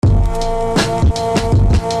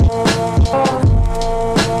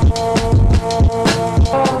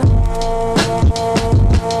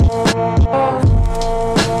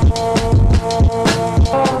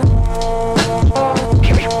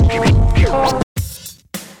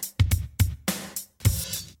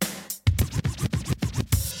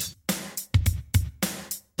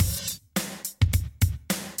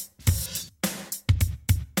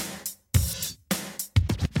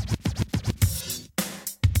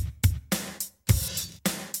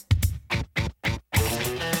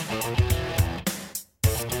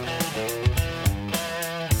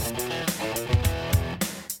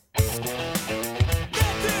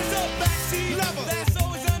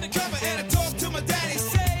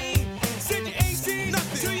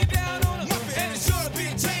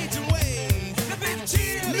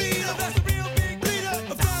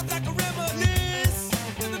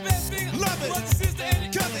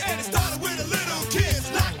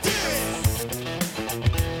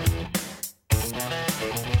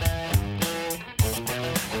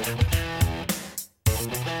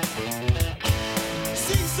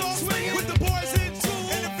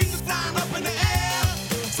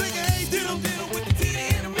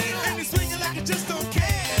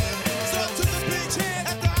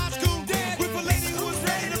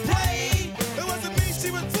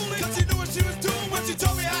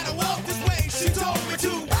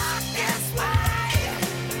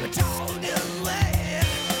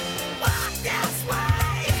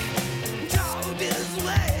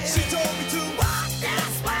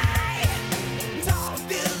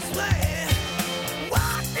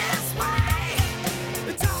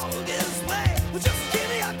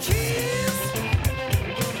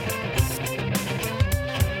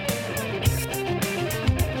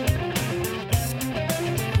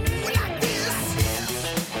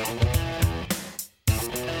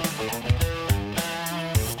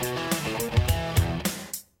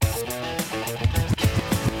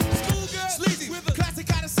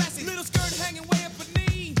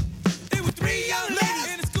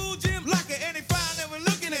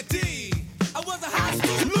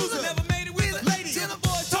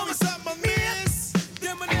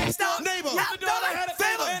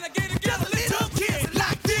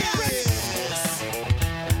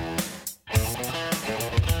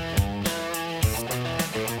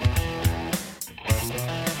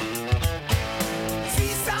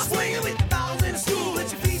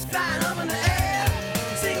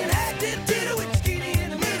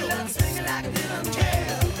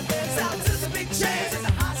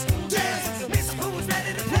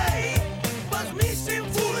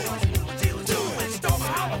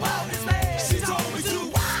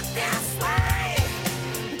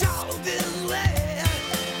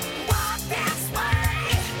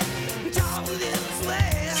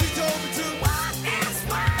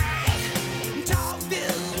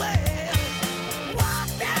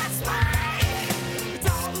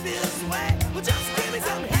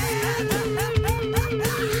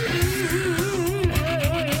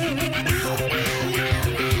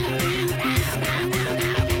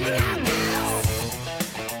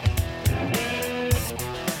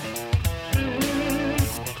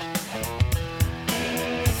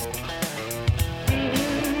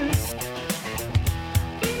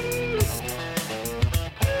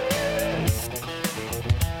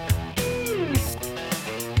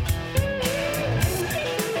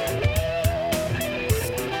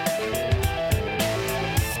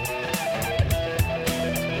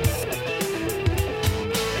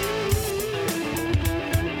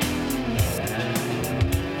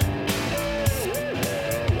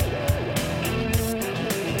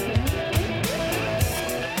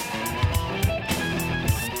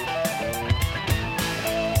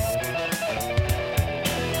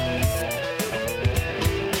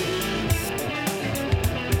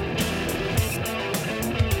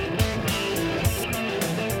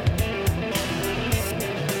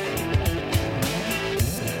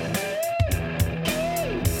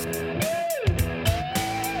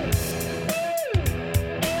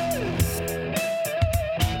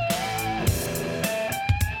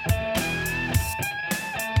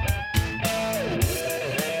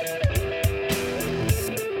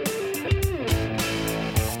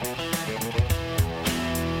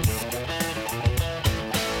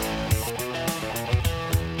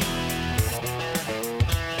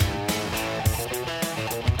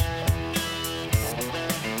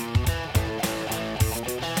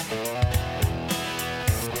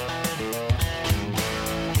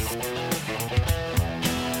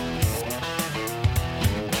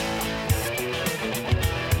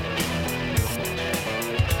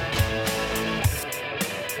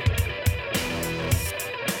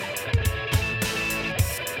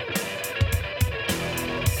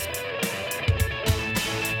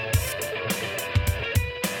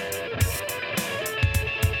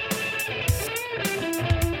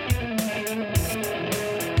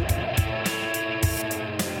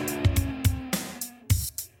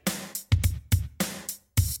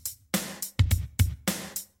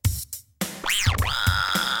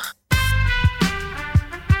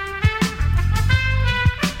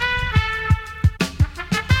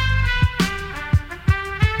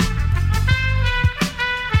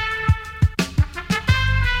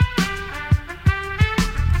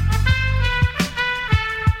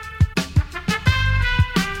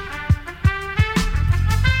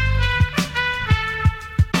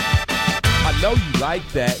know you like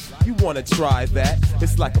that. You wanna try that?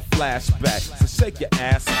 It's like a flashback, so shake your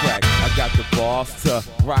ass crack. I got the balls to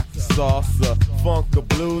rock the salsa, funk a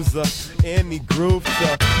blueser, any groove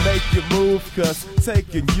to make you move. Cause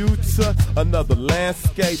taking you to another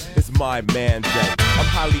landscape is my mandate. I'm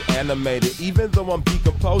highly animated, even though I'm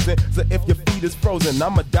decomposing. So if your feet is frozen,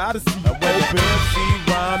 I'ma die to see you open. MC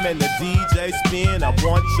rhyme and the DJ spin, I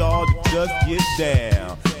want y'all to just get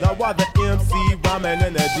down. Now while the MC rhyming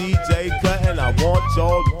and the DJ cutting, I want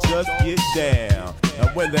y'all to just get down. And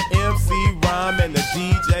when the MC rhyme and the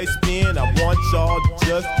DJ spin, I want y'all to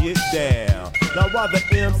just get down. Now while the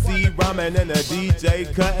MC rhyming and the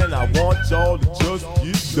DJ cutting, I want y'all to just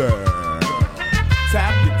get down.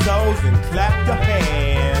 Tap your toes and clap your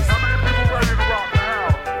hands.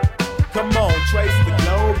 Come on, trace the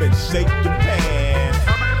globe and shake your pants.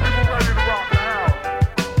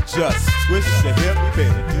 Just twist your hip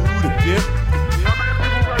and do the dip.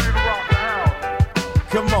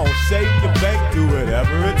 Come on, shake and bake, do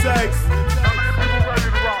whatever it takes.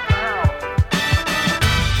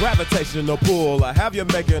 Gravitational pull, I have you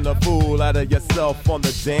making a fool out of yourself on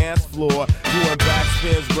the dance floor. Doing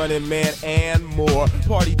backspins, running man and more.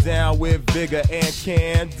 Party down with vigor and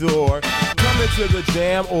candor. Come into the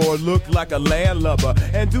jam or look like a landlubber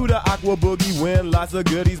and do the aqua boogie, win lots of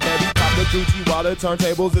goodies, baby. Pop the Gucci while the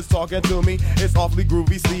turntables is talking to me. It's awfully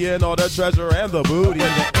groovy, seeing all the treasure and the booty.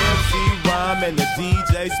 When the MC rhyme and the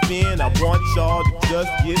DJ spin, I want y'all to just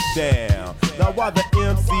get down. Now while the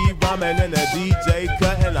MC rhyming and the DJ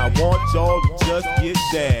cutting, I want y'all to just get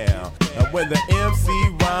down. And when the MC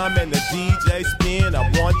rhyme and the DJ spin, I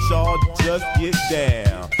want y'all to just get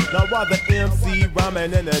down. Now while the MC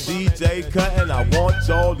rhyming and the DJ cutting, I want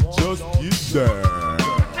y'all to just get down.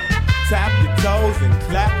 Tap your toes and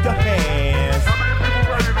clap your hands.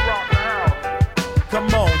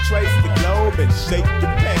 Come on, trace the globe and shake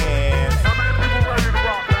your pants.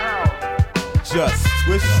 Just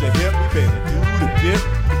twist your hip and do the dip.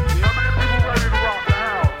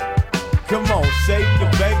 Come on, shake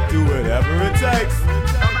and bake, do whatever it takes.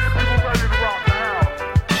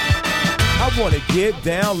 I wanna get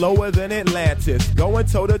down lower than Atlantis, going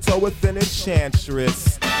toe to toe with an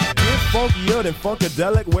enchantress. Get funkier than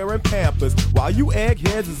Funkadelic wearing Pampers, while you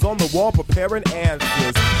eggheads is on the wall preparing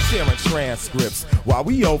answers, sharing transcripts, while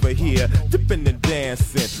we over here dipping and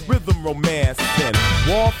dancing, rhythm romancing,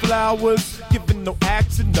 wallflowers, giving no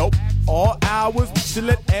action, nope. All hours we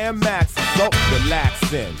chillin' and maxin', so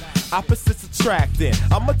relaxing. Opposites attracting,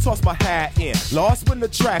 I'ma toss my hat in, lost when the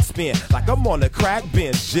track spin, like I'm on a crack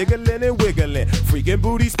bench, jiggling and wiggling, freaking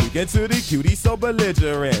booty, speaking to the cutie, so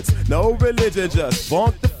belligerent. No religion, just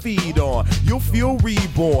funk the feed on, you'll feel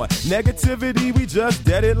reborn. Negativity, we just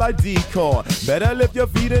dead it like decorn. Better lift your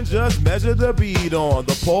feet and just measure the beat on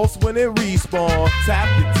the pulse when it respawn. Tap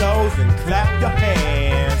your toes and clap your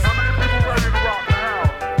hands.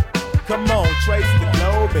 Come on, trace the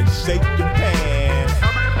globe and shake your pants.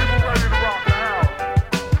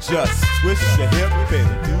 Just twist your hip and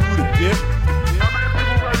do the dip.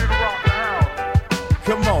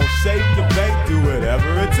 Come on, shake and bake, do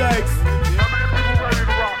whatever it takes.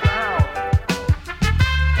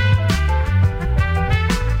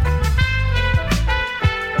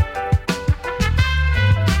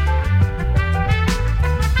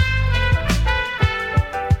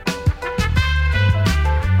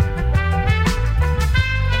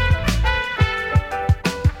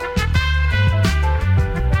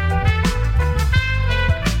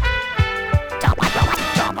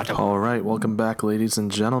 Alright, welcome back, ladies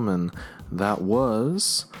and gentlemen. That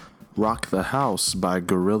was Rock the House by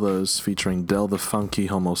Gorillaz featuring Del the Funky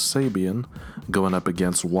Homo Sapien, going up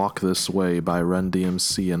against Walk This Way by Run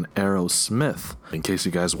DMC and Aerosmith. In case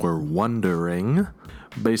you guys were wondering,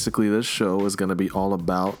 basically this show is going to be all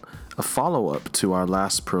about a follow-up to our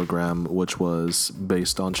last program, which was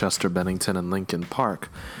based on Chester Bennington and Linkin Park.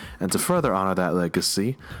 And to further honor that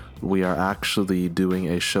legacy, we are actually doing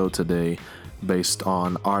a show today based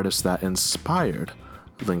on artists that inspired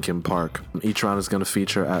Linkin Park. Each round is going to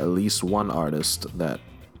feature at least one artist that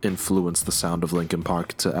influenced the sound of Linkin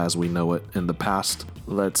Park to as we know it in the past.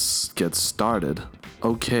 Let's get started.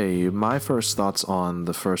 Okay, my first thoughts on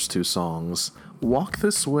the first two songs. Walk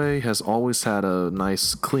This Way has always had a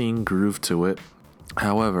nice clean groove to it.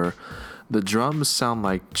 However, the drums sound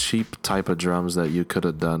like cheap type of drums that you could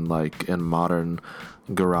have done like in modern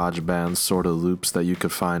garage band sort of loops that you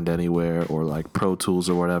could find anywhere, or like Pro Tools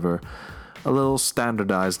or whatever. A little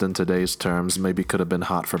standardized in today's terms, maybe could have been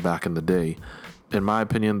hot for back in the day. In my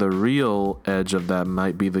opinion, the real edge of that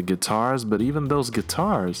might be the guitars, but even those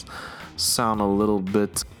guitars sound a little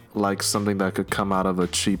bit like something that could come out of a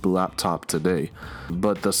cheap laptop today.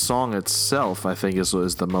 But the song itself, I think, is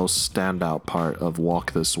the most standout part of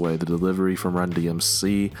Walk This Way. The delivery from Run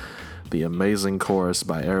DMC, the amazing chorus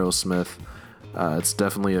by Aerosmith. It's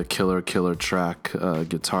definitely a killer track.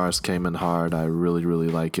 Guitarist came in hard. I really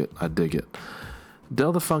like it. I dig it.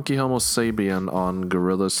 Del the Funky Homo Sapien on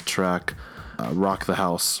Gorillaz track Rock the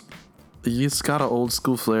House. It's got an old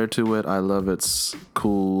school flair to it. I love its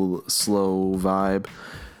cool, slow vibe.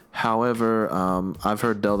 However, I've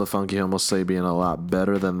heard Del the Funky Homo Sapien a lot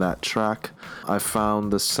better than that track. I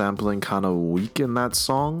found the sampling kind of weak in that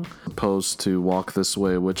song, opposed to Walk This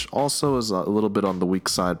Way, which also is a little bit on the weak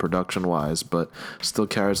side production-wise, but still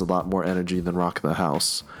carries a lot more energy than Rock the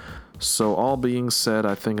House. So all being said,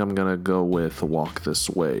 I think I'm gonna go with Walk This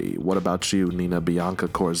Way. What about you, Nina Bianca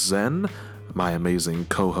Corzen, my amazing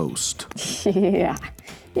co-host? Yeah,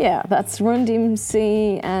 that's Run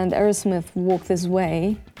DMC and Aerosmith, Walk This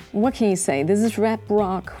Way. What can you say? This is rap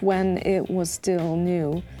rock when it was still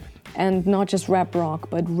new. And not just rap rock,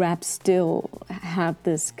 but rap still had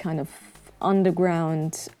this kind of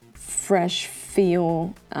underground, fresh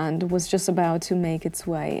feel and was just about to make its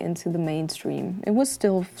way into the mainstream. It was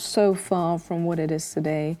still so far from what it is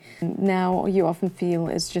today. Now you often feel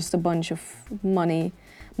it's just a bunch of money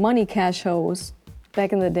cash holes.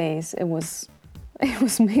 Back in the days, it was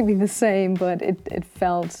maybe the same, but it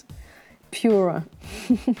felt purer.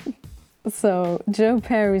 So Joe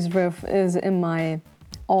Perry's riff is in my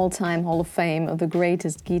all-time Hall of Fame of the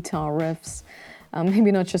greatest guitar riffs.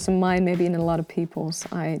 Maybe not just in mine, maybe in a lot of people's.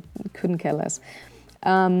 I couldn't care less.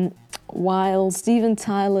 While Steven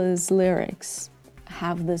Tyler's lyrics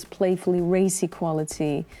have this playfully racy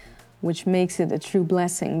quality, which makes it a true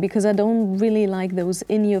blessing, because I don't really like those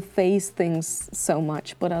in-your-face things so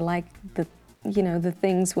much, but I like the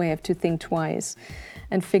things where you have to think twice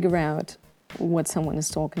and figure out what someone is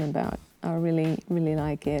talking about. I really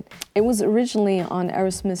like it. It was originally on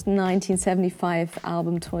Aerosmith's 1975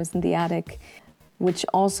 album Toys in the Attic, which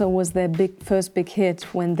also was their first big hit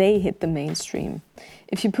when they hit the mainstream.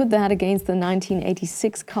 If you put that against the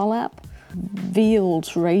 1986 collab, veiled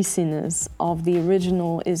raciness of the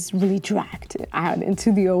original is really dragged out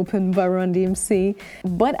into the open by Run DMC.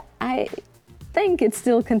 But I think it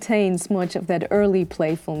still contains much of that early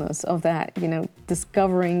playfulness of that,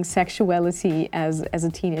 discovering sexuality as a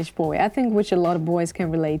teenage boy. I think which a lot of boys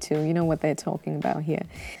can relate to, what they're talking about here.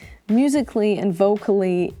 Musically and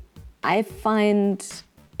vocally, I find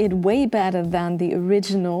it way better than the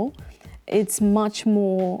original. It's much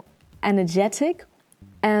more energetic,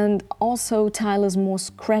 and also Tyler's more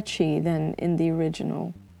scratchy than in the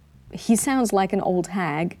original. He sounds like an old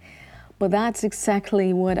hag, but that's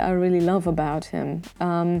exactly what I really love about him.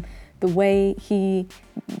 The way he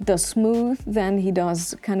does smooth, then he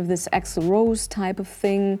does kind of this Axl Rose type of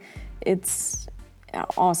thing. It's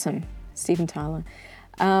awesome, Steven Tyler.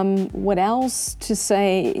 What else to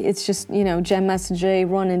say? It's just, Jam Master Jay,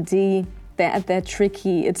 Ron and D, they're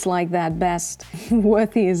tricky. It's like that best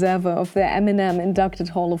worthy as ever of their Eminem inducted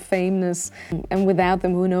Hall of Fameness. And without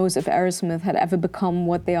them, who knows if Aerosmith had ever become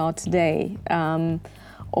what they are today.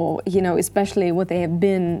 Or, especially what they have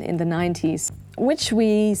been in the 90s, which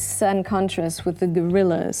we set in contrast with the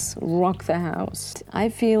Gorillaz, Rock the House. I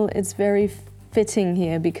feel it's very fitting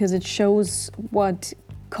here because it shows what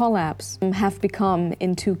collabs have become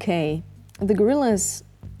in 2K. The Gorillaz,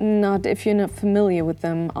 if you're not familiar with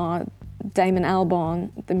them, are Damon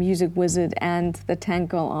Albarn, the music wizard, and the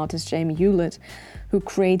tank girl artist Jamie Hewlett, who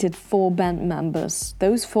created 4 band members.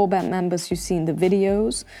 Those 4 band members you see in the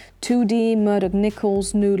videos: 2D, Murdoch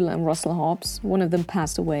Nichols, Noodle, and Russell Hobbs. One of them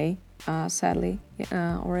passed away, sadly,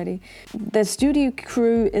 already. The studio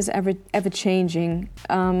crew is ever-changing,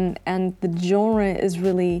 and the genre is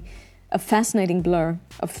really a fascinating blur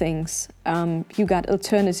of things. You got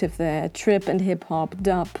alternative there, trip and hip-hop,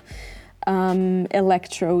 dub,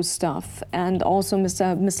 electro stuff, and also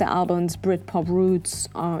Mr. Albarn's Britpop roots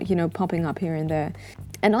are, popping up here and there.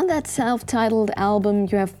 And on that self-titled album,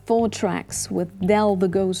 you have 4 tracks with Del the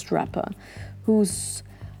Ghost Rapper, who's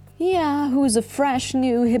a fresh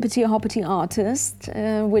new hippity-hoppity artist,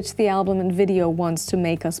 which the album and video wants to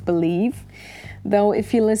make us believe. Though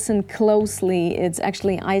if you listen closely, it's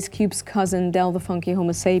actually Ice Cube's cousin, Del the Funky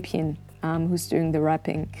Homo Sapien, who's doing the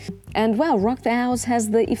rapping. And Rock the House has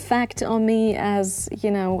the effect on me as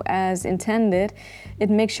intended. It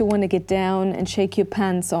makes you want to get down and shake your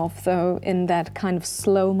pants off, though, in that kind of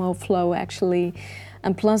slow-mo flow, actually.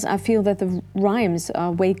 And plus, I feel that the rhymes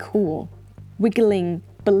are way cool. Wiggling,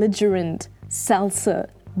 belligerent, salsa,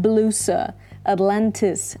 blueser,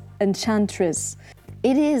 Atlantis, enchantress.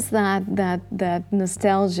 It is that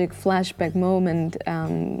nostalgic flashback moment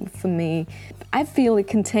for me. I feel it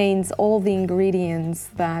contains all the ingredients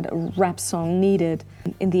that a rap song needed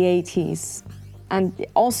in the 80s. And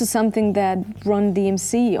also something that Run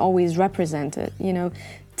DMC always represented. You know,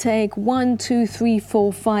 take 1, 2, 3,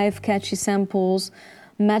 4, 5 catchy samples,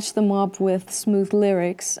 match them up with smooth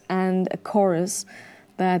lyrics and a chorus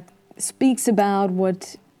that speaks about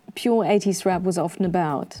what pure 80s rap was often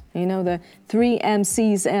about. You know, the 3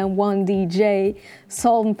 MCs and 1 DJ,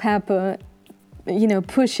 salt and pepper, you know,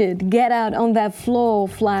 push it, get out on that floor,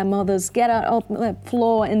 fly mothers, get out on that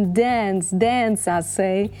floor and dance, I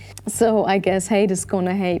say. So I guess haters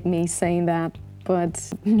gonna hate me saying that,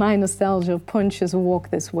 but my nostalgia punches a walk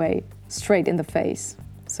this way, straight in the face.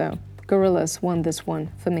 So Gorillaz won this one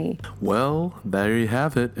for me. Well, there you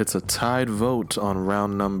have it. It's a tied vote on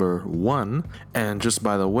round number 1. And just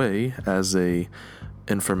by the way, as a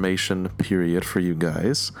information period for you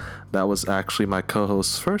guys, that was actually my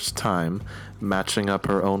co-host's first time matching up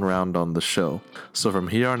her own round on the show. So from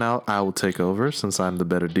here on out, I will take over since I'm the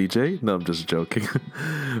better DJ. No, I'm just joking.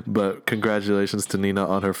 But congratulations to Nina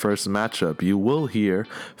on her first matchup. You will hear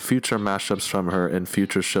future mashups from her in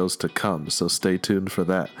future shows to come, so stay tuned for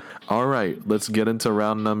that. All right, let's get into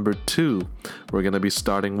round number 2. We're going to be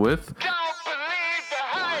starting with...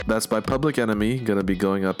 That's by Public Enemy, going to be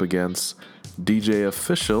going up against DJ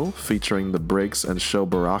Official featuring The Breaks and Show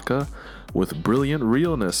Baraka with Brilliant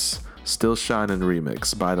Realness, Still Shining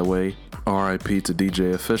remix. By the way, RIP to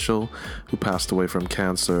DJ Official, who passed away from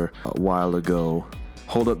cancer a while ago.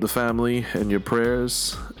 Hold up the family in your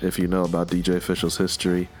prayers if you know about DJ Official's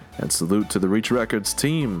history, and salute to the Reach Records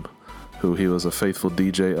team, who he was a faithful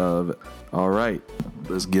DJ of. All right,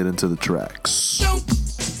 let's get into the tracks.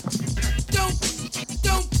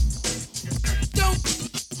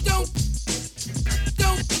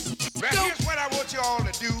 Here's what I want you all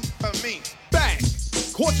to do for me. Bang!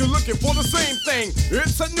 Caught you looking for the same thing.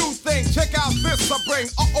 It's a new thing. Check out this I bring.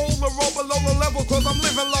 The roll below the level, cause I'm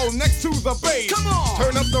living low next to the base. Come on!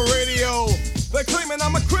 Turn up the radio. They're claiming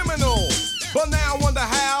I'm a criminal. But now I wonder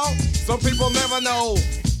how. Some people never know.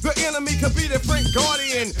 The enemy could be their friend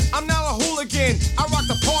guardian. I'm not a hooligan. I rock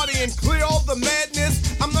the party and clear all the madness.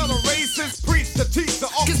 I'm not a racist. Preach to teach the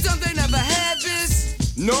all. Cause some they never had this.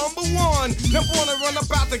 Number 1, never wanna run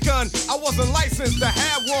about the gun. I wasn't licensed to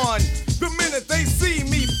have one. The minute they see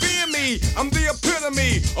me, fear me. I'm the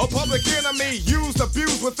epitome, a public enemy. Used,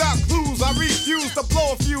 abused without clues. I refuse to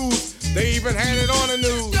blow a fuse. They even had it on the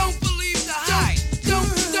news. Don't believe the hype. Don't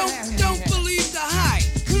believe the hype.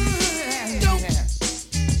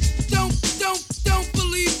 Don't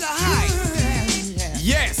believe the hype.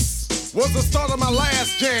 Yes! Was the start of my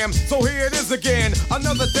last jam, so here it is again,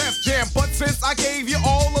 another Def Jam. But since I gave you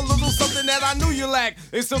all a little something that I knew you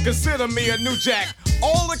lacked, they still consider me a new jack.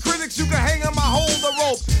 All the critics you can hang on my hold the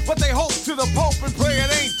rope, but they hope to the Pope and pray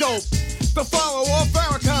it ain't dope. The follower of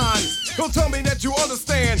Farrakhan, don't tell me that you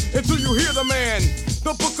understand until you hear the man.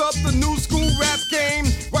 The book up the new school rap game,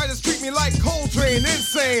 writers treat me like Coltrane,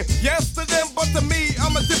 insane. Yes to them, but to me,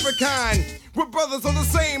 I'm a different kind. We're brothers on the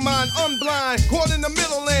same mind, unblind, caught in the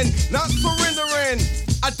middle and not surrendering.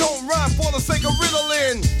 I don't rhyme for the sake of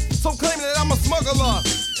riddling. Some claim that I'm a smuggler.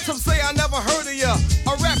 Some say I never heard of ya.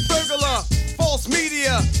 A rap burglar, false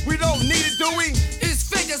media. We don't need it, do we? It's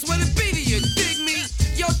fake, that's what it be to you. Dig me?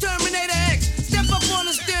 Yo, Terminator X, step up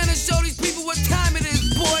on the stand and show these people what time it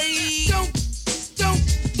is, boy.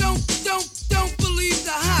 Don't believe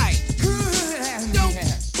the hype. Don't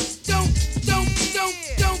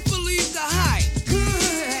believe the hype.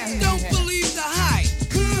 Don't believe the hype.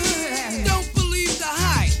 Don't believe the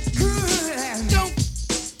hype.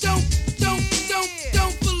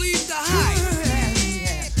 Don't believe the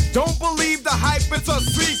hype. Don't believe the hype, it's a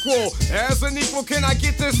sequel. As an equal, can I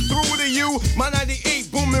get this through to you? My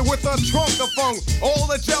 98 booming with a trunk of funk. All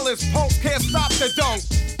the jealous punks can't stop the dunk.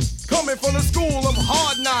 Coming from the school of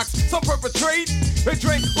hard knocks, some perpetrate. They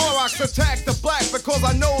drink Clorox, attack the black because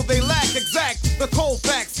I know they lack exact the cold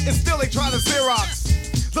facts, and still they try to Xerox.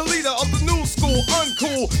 The leader of the new school,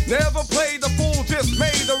 uncool, never played the fool, just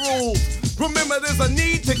made the rules. Remember, there's a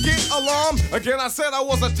need to get alarm. Again, I said I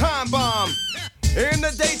was a time bomb. In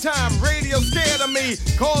the daytime, radio scared of me,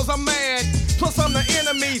 cause I'm mad. Plus I'm the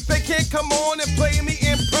enemy, they can't come on and play me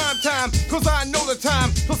in prime time, cause I know the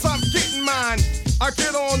time, plus I'm getting mine. I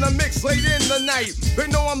get on the mix late in the night. They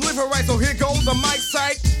know I'm living right, so here goes the mic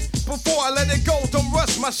sight. Before I let it go, don't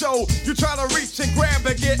rush my show. You try to reach and grab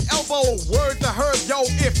and get elbow. Word to Herb, yo,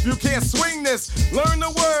 if you can't swing this, learn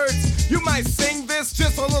the words. You might sing this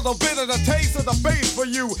just a little little bit of the taste of the bass for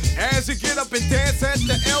you. As you get up and dance at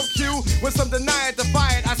the LQ, with some deny it,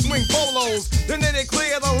 defy it, I swing polos. Then they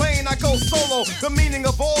clear the lane, I go solo. The meaning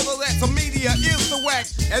of all of that to media is the whack.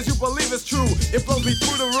 As you believe it's true, it blows me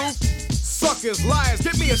through the roof. Suckers, liars,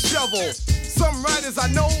 give me a shovel. Some writers I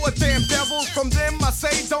know are damn devils. From them I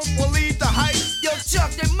say don't believe the hype. Yo, Chuck,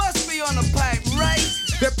 they must be on the pipe, right?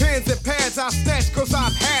 Their pens and pads I snatch cause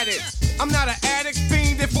I've had it. I'm not an addict,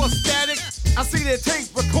 fiending for static. I see their tape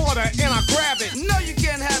recorder and I grab it. No, you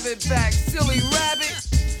can't have it back, silly rabbit.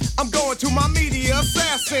 I'm going to my media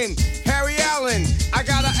assassin, Harry Allen. I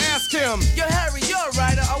gotta ask him. Yo, Harry, you're a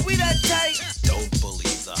writer. Are we that tight? Don't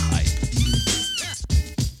believe the hype.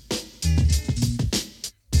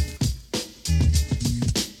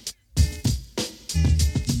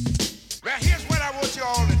 Now here's what I want you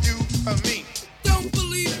all to do for me. Don't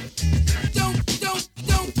believe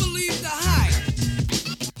the hype.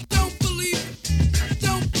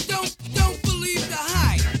 Don't believe the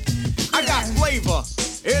hype. I got flavor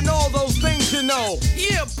and all those things you know.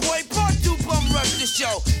 Yeah, boy, part 2 bum rush the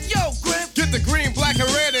show. Yo, Griff. Get the green, black, and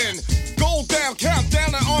red in. Gold down,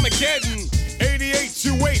 countdown to Armageddon. 88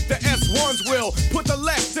 you wait, the S1s will put the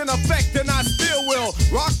left in effect, and I still will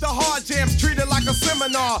rock the hard jams, treat it like a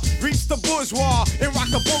seminar. Reach the bourgeois and rock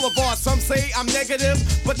the boulevard. Some say I'm negative,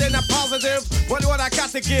 but they're not positive. What I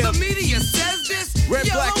got to give? The media says this. Red,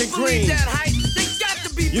 Yo, black, don't and believe green. that hype. They got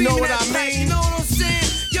to be You know beaming what that I pipe. mean? You know what I'm saying?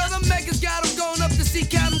 Yo, the megas got them going up to see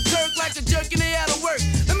Captain Kirk like a jerk and they out of work.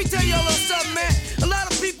 Let me tell y'all a little something, man. A lot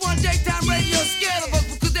of people on daytime radio scared of us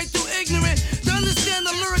because they too ignorant to understand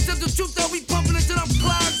the lyrics of the truth that we pumping into them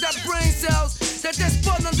clogged up brain cells that they're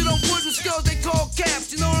spun under them wooden skulls they call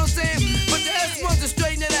caps. You know what I'm saying? But the S1s are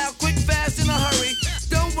straighten it out quick, fast, in a hurry.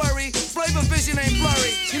 Don't worry, flavor vision ain't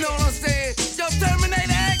blurry. You know what I'm saying? Yo,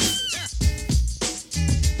 Terminator X.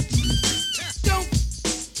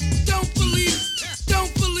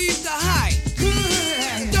 Don't believe the hype.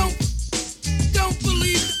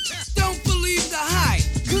 Don't believe the hype.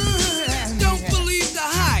 Don't believe the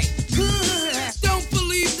hype. Don't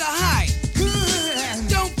believe the hype.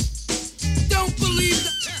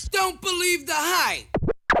 Don't believe the hype.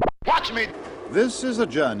 Watch me. This is a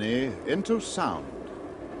journey into sound.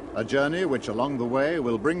 A journey which along the way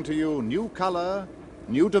will bring to you new color,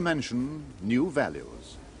 new dimension, new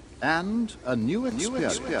values, and a new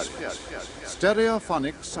experience.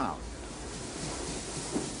 Stereophonic sound.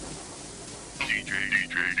 DJ.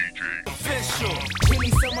 Official. Give me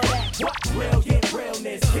some of that. What real get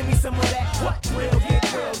realness? Give me some of that. What real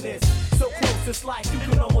get realness? So close, it's like you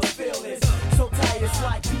can almost feel this. So tight, it's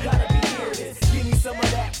like you gotta be near this. Give me some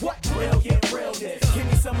of that. What real get realness? Give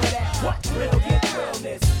me some of that. What real get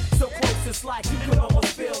realness? So close, it's like you can almost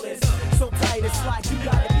feel this. So tight, it's like you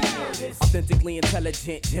gotta be near this. Authentically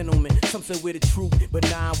intelligent gentlemen. Some say we're the truth, but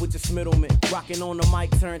nah, we're just middlemen. Rocking on the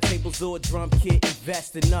mic, turntables or a drum kit.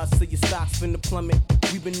 Invest in us so your stocks finna plummet.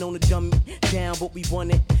 We've been known to dumb it down, but we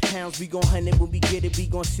want it. Hounds, we gon' hunt it. When we get it, we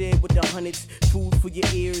gon' share it with the hundreds. Food for your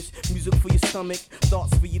ears, music for your stomach.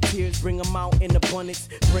 Thoughts for your tears, bring them out in abundance.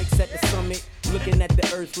 Breaks at the summit, looking at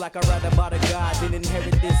the earth like I'd rather bow to God than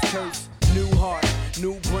inherit this curse. New heart,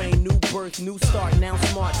 new brain, new birth, new start. Now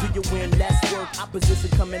smart, do you win? Less work. Opposition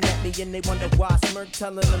coming at me and they wonder why I smirk.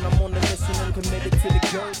 Telling them I'm on the mission and committed to the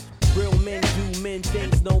girth. Real men do men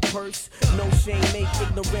things, no purse. No shame, make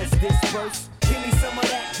ignorance disperse. Give me some of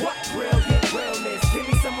that. What real get realness? Give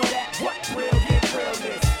me some of that. What real get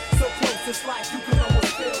realness? So close, it's like you can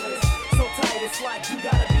almost feel this. So tight, it's like you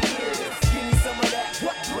gotta be near this. Give me some of that.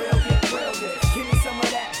 What real get realness? Give me some of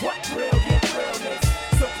that. What real get realness?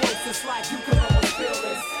 So close, it's like you can almost feel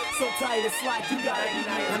this. So tight, it's like you gotta be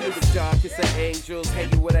near this. I knew the darkest of angels,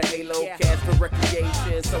 hanging with a halo, cash for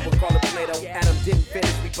recreation, so we'll call it Plato. Adam didn't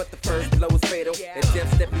finish me, but the first blow was fatal. And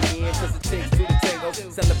death stepped me in, cause it takes two to tango.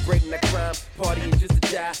 Celebrating the crime, partying just to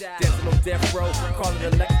die. Dancing on death row, call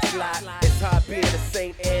it electric slide. It's hard being a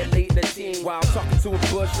saint and leading a team, while talking to a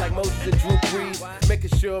bush like Moses and Drew Brees.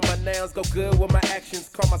 Making sure my nouns go good with my actions.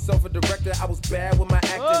 Call myself a director, I was bad with my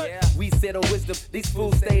acting. We sit on wisdom, these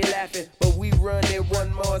fools stay laughing. But we run and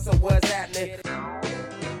run more, so what's happening?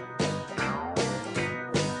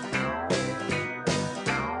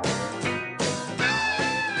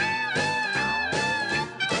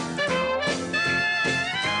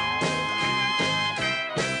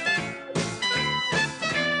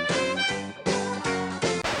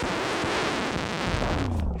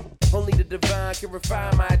 Only the divine can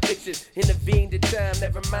refine my addiction. Intervened in time,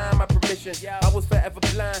 never mind my permission. I was forever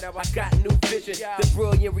blind, now I got new vision. The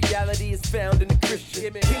brilliant reality is found in the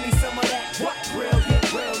Christian. Give me some of that. What real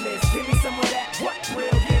get realness? Give me some of that. What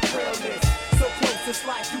real get realness? So close, it's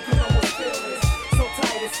like you can almost feel this. So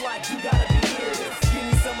tight, it's like you gotta be near this. Give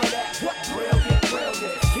me some of that, what brilliant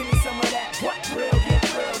realness. Give me some of that, what brilliant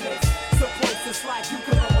realness. So close, it's like you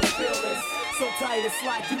can almost feel this. So tight, it's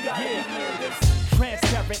like you gotta be near this.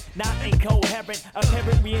 Transparent, not incoherent.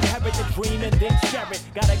 Apparent, we inherit the dream and then share it.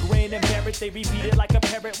 Got a grin and bear it, they repeat it like a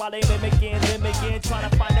parrot while they mimicking, trying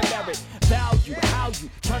to find a merit. Value, how you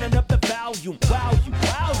turning up the volume. Wow, you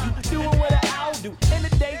doing what an owl do. In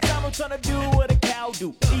the daytime, I'm trying to do what a cow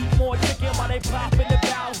do. Eat more chicken while they popping the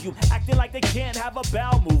value. Acting like they can't have a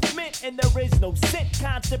bowel movement, and there is no scent.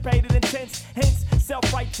 Constipated, intense, hence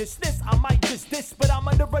self-righteousness. I might just diss, but I'm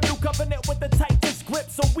under a new covenant with the tightest grip.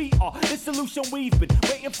 So we are the solution we've been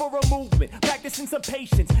waiting for a movement. Practicing some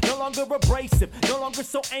patience, no longer abrasive, no longer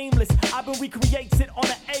so aimless. I've been recreated on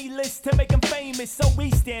an A-list to make them famous. So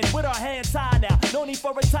we stand with our hands high now. No need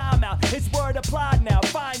for a timeout. His word applied now.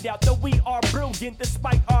 Find out that we are brilliant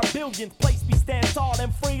despite our billions. Place we stand tall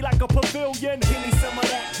and free like a pavilion. Give me some of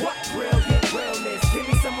that, what brilliant realness. Give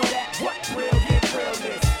me some of that, what brilliant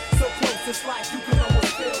realness. So close, it's like you can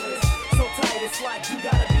almost feel this. So tight, it's like you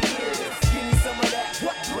gotta be near this. Give me some of that,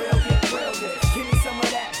 what brilliant realness. Give me some of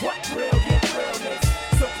that, what brilliant realness.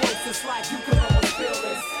 So close, it's like you can almost feel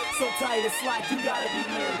this. So tight, it's like you gotta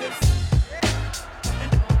be near this.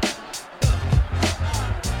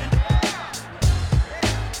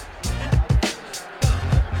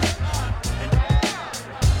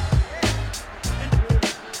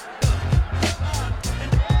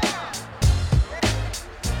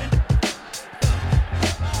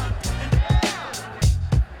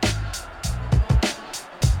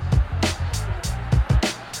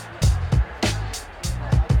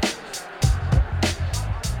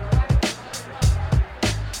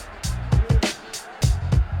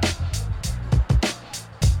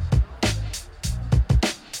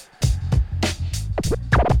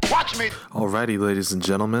 Alrighty, ladies and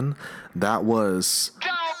gentlemen, that was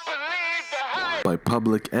by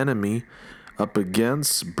Public Enemy up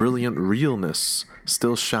against Brilliant Realness,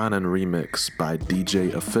 Still Shining remix by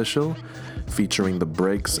DJ Official, featuring The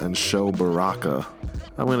Breaks and Show Baraka.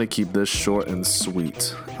 I'm going to keep this short and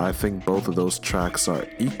sweet. I think both of those tracks are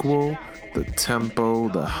equal. The tempo,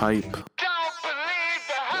 the hype,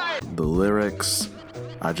 the lyrics,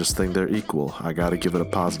 I just think they're equal. I gotta give it a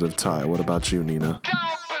positive tie. What about you, Nina?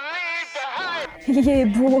 Yeah,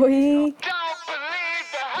 boy.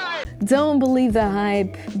 Don't Believe the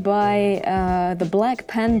Hype by the Black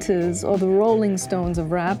Panthers, or the Rolling Stones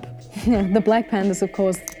of rap. The Black Panthers, of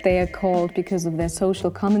course, they are called because of their social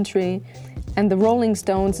commentary. And the Rolling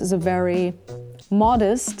Stones is a very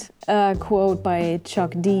modest quote by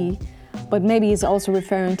Chuck D. But maybe he's also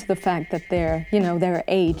referring to the fact that their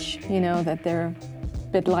age, that they're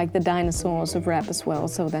a bit like the dinosaurs of rap as well.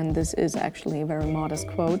 So then this is actually a very modest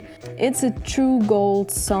quote. It's a true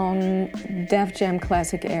gold song, Def Jam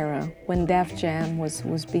classic era, when Def Jam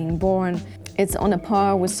was being born. It's on a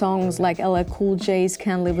par with songs like LL Cool J's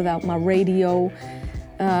Can't Live Without My Radio,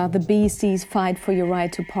 the Beasties' Fight for Your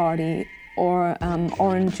Right to Party, or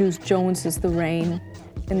Orange Juice Jones's The Rain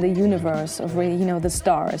in the universe of, the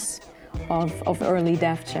stars of early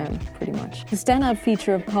Def Jam, pretty much. The standout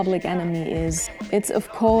feature of Public Enemy is, it's of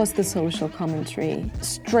course the social commentary,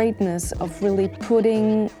 straightness of really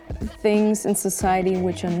putting things in society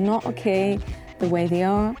which are not okay the way they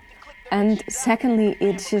are. And secondly,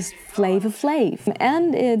 it's just Flavor Flav.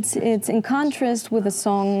 And it's in contrast with a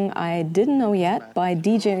song I didn't know yet by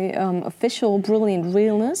DJ Official, Brilliant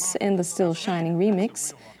Realness, in the Still Shining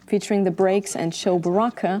remix, featuring The Breaks and Show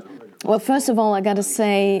Baraka. Well, first of all, I gotta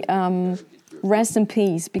say, rest in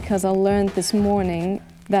peace, because I learned this morning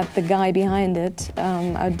that the guy behind it,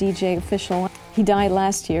 our DJ Official, he died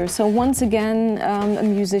last year. So once again, a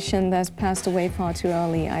musician that's passed away far too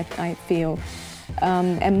early, I feel.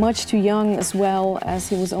 And much too young as well, as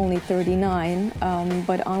he was only 39.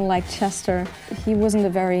 But unlike Chester, he wasn't a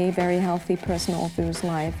very, very healthy person all through his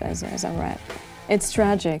life, as I read. It's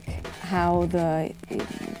tragic how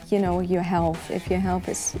your health, if your health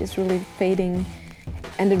is really fading,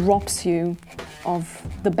 and it robs you of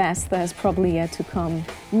the best that is probably yet to come.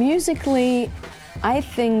 Musically, I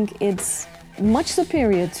think it's much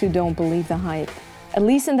superior to Don't Believe the Hype, at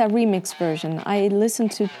least in that remix version. I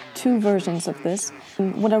listened to 2 versions of this.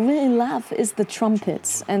 What I really love is the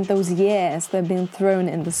trumpets and those yeahs that have been thrown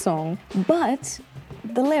in the song. But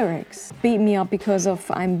the lyrics beat me up because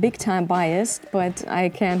I'm big time biased, but I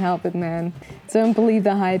can't help it, man. Don't Believe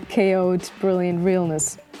the Hype KO'd Brilliant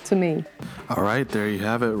Realness to me. All right, there you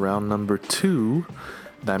have it, round number 2.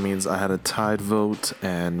 That means I had a tied vote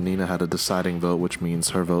and Nina had a deciding vote, which means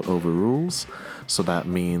her vote overrules. So that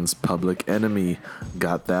means Public Enemy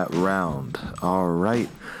got that round. All right,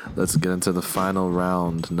 let's get into the final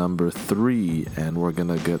round, number 3, and we're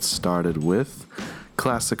gonna get started with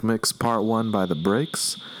Classic Mix Part 1 by The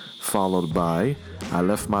Breaks, followed by I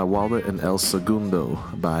Left My Wallet in El Segundo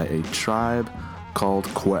by a tribe called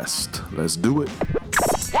Quest. Let's do it.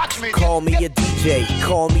 Watch me. Call me a DJ,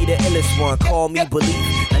 call me the illest one, call me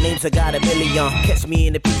Believe. My name's I got a million. Catch me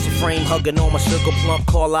in the picture frame, hugging on my sugar plump.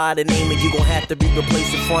 Call out a name and you gon' have to be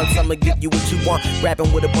replacing fronts. I'ma give you what you want,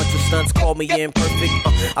 rapping with a bunch of stunts. Call me imperfect.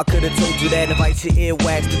 I could've told you that. Invite your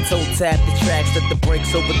earwax to toe tap the tracks. Let the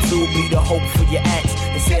breaks over 2 be the hope for your acts.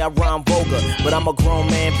 They say I rhyme vulgar, but I'm a grown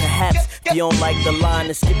man perhaps. If you don't like the line,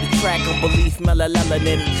 then skip the track on Belief,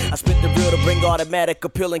 melalanin. I spit the real to bring automatic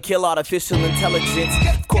appeal and kill artificial intelligence.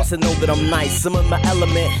 Of course I know that I'm nice, I'm in my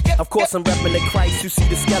element. Of course I'm repping the Christ, you see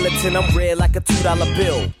the skeleton. I'm red like a $2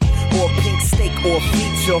 bill. Or a pink steak, or a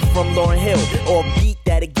feature from Lauryn Hill. Or a beat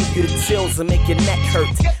that'll give you the chills and make your neck hurt.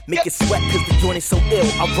 Make you sweat cause the joint is so ill.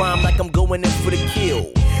 I rhyme like I'm going in for the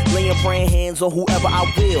kill. Laying praying hands on whoever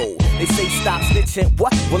I will. They say stop snitching,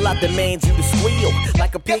 what? Well I demand you to squeal.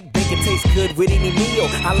 Like a pig bacon tastes good with any meal.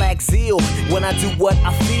 I lack zeal when I do what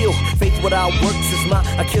I feel. Faith without works is my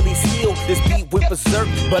Achilles heel. This beat went berserk,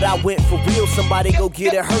 but I went for real. Somebody go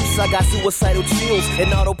get it hurts. I got suicidal chills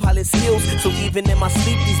and autopilot skills. So even in my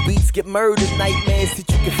sleep these beats get murdered. Nightmares that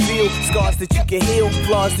you can feel, scars that you can heal,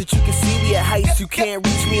 flaws that you can see. We at heights you can't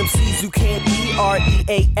reach me, MCs you can't be.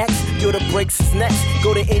 REAX, yo the breaks is next.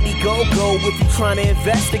 Go to Indiegogo if you trying to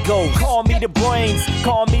invest it goes. Call me the brains,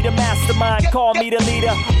 call me the mastermind, call me the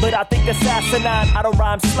leader, but I think that's asinine. I don't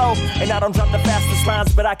rhyme slow, and I don't drop the fastest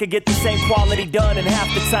lines, but I could get the same quality done in half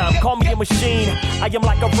the time. Call me a machine, I am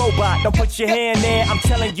like a robot. Don't put your hand there, I'm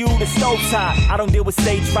telling you the stove's hot. I don't deal with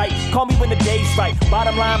stage fright, call me when the day's right.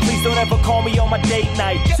 Bottom line, please don't ever call me on my date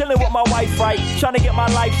night. Chilling with my wife, right, trying to get my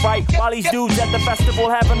life right. While these dudes at the festival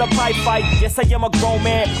having a pipe fight. Yes, I am a grown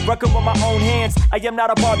man, working with my own hands. I am not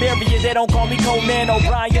a barbarian, they don't call me Conan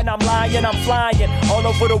O'Brien. I'm lying, I'm flying all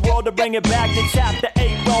over the world to bring it back to chapter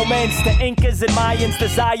 8 Romans. The Incas and Mayans,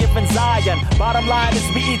 desire and Zion. Bottom line is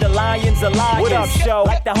we either lions or liars. What up, show?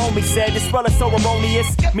 Like the homie said, this world is so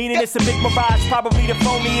erroneous. Meaning it's a big mirage, probably the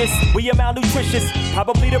phoniest. We are malnutritious,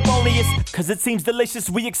 probably the boniest. Cause it seems delicious,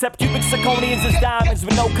 we accept cubic zirconians as diamonds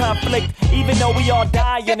with no conflict. Even though we all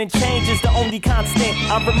dying and change is the only constant.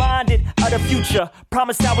 I'm reminded of the future,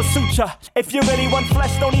 promised I would suit ya. If you really want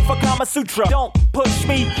flesh, don't eat for Kama Sutra. Don't push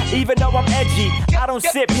me, even though I'm edgy. I don't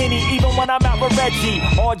sip Henny, even when I'm out with Reggie.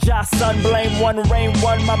 All Josh, son, blame one, rain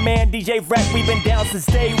one. My man DJ Rec, we've been down since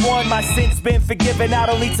day one. My sins been forgiven, I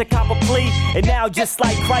don't need to cop a plea. And now just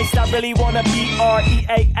like Christ, I really wanna be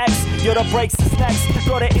REAX. Yo, the breaks is next.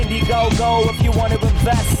 Go to Indiegogo if you wanna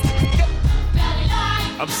invest.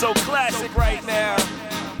 I'm so classic right now.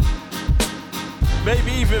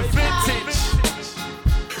 Maybe even vintage.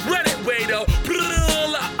 Run it, Wado.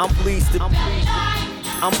 I'm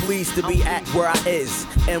pleased to be at where I is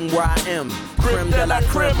and where I am. Creme de la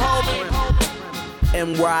creme,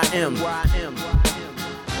 and where I am.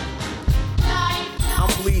 I'm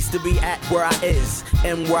pleased to be at where I is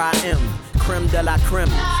and where I am. Creme de la creme.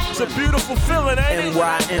 It's a beautiful feeling, ain't it? And where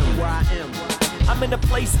I am. I'm in a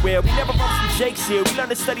place where we never run from Shakes here. We learn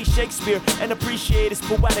to study Shakespeare and appreciate its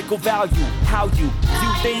poetical value. How you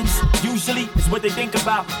view things usually is what they think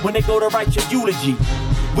about when they go to write your eulogy.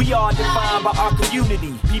 We are defined by our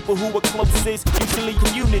community. People who are closest, usually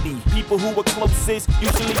community. People who are closest,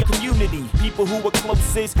 usually community. People who are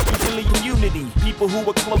closest, usually community. People who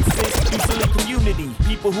are closest, usually community.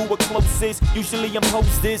 People who are closest, usually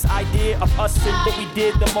impose this idea of us and what we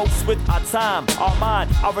did the most with our time, our mind,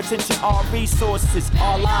 our attention, our resources.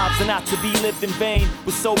 Our lives are not to be lived in vain.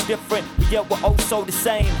 We're so different, but yet we're oh so the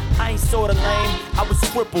same. I ain't sorta lame, I was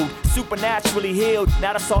crippled, supernaturally healed.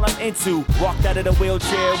 Now that's all I'm into. Walked out of the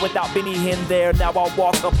wheelchair without Benny Hinn there. Now I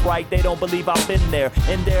walk upright, they don't believe I've been there.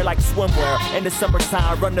 In there like swimwear, in the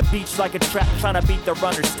summertime. Run the beach like a trap, trying to beat the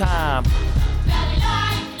runner's time.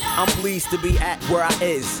 I'm pleased to be at where I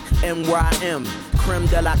is and where I am. Creme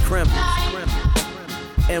de la creme.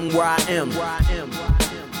 And where I am.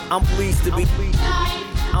 I'm pleased to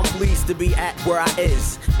be at where I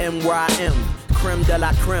is and where I am. creme de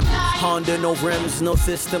la creme. Honda, no rims, no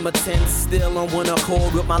system of tents. Still on one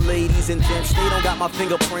accord with my ladies and gents. They don't got my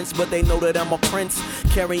fingerprints, but they know that I'm a prince.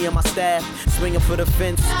 Carrying my staff, swinging for the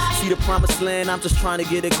fence. See the promised land, I'm just trying to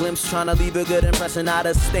get a glimpse. Trying to leave a good impression, not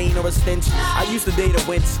a stain or a stench. I used to date a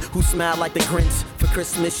wench who smiled like the Grinch. For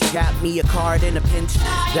Christmas, she got me a card in a pinch.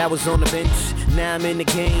 That was on the bench, now I'm in the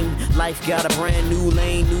game. Life got a brand new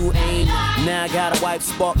lane, new aim. Now I got a white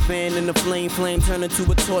spark fan in the flame. Flame turn into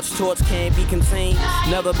a torch, torch can't be contained.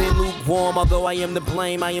 Never been lukewarm, although I am to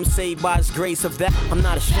blame. I am saved by his grace, of that I'm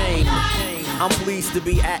not ashamed. I'm pleased to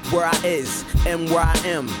be at where I is and where I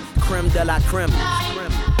am. Creme de la creme.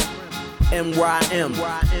 And where I am.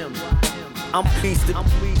 I'm pleased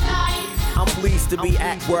to be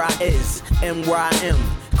at where I is and where I am.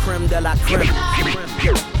 Creme de la creme.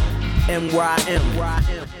 And where I am.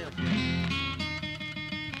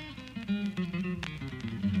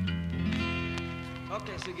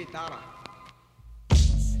 Okay, so guitarra.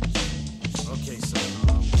 Okay, so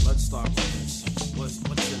let's start with this.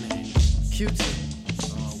 What's your name? Q-Tip.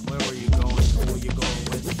 Where were you going? Who were you going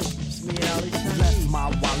with? It's me, Ali Shaheed. Left my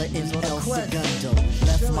wallet in El Segundo.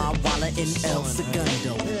 Left my wallet in El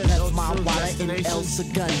Segundo. Left my wallet in El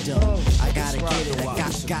Segundo. I gotta get it, I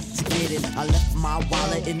got to get it. I left my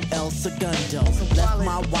wallet in El Segundo. Left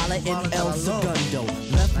my wallet in El Segundo.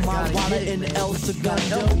 Left my wallet in El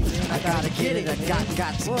Segundo. I gotta get it, I got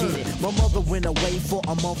to get it. My mother went away for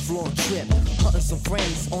a month-long trip, hunting some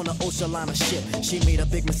friends on an ocean liner ship. She made a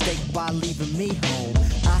big mistake by leaving me home.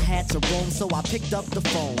 I had to roam, so I picked up the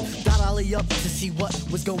phone. Got Ollie up to see what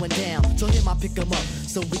was going down. Told him I pick him up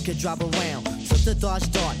so we could drive around. Took the Dodge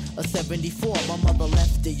Dart, a 74. My mother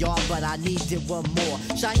left the yard, but I needed one more.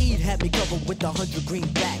 Shaheed had me covered with 100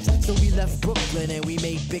 greenbacks. So we left Brooklyn and we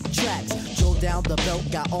made big tracks. Drove down the belt,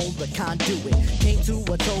 got on the conduit. Came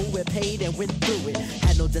to a toll, we paid and went through it.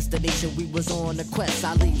 Had no destination, we was on a quest.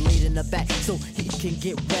 Ali laid in the back so he can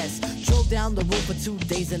get rest. Drove down the road for 2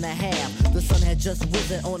 days and a half. The sun had just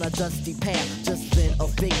risen on a dusty path. Just then a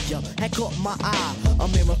figure had caught my eye. A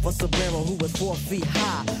mirror for Sombrero who was 4 feet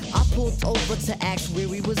high. I pulled over to ask where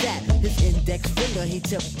he was at. His index finger, he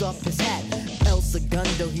tipped up his hat. El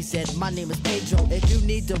Segundo, he said, my name is Pedro. If you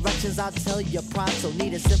need directions, I'll tell you pronto.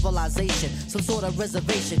 Need a civilization, some sort of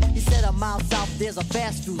reservation. He said a mile south, there's a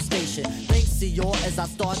fast food station. Thanks, senor, as I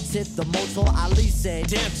started the motor, Ali said,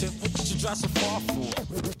 damn, Tip, what did you drive so far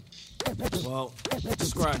for? Well,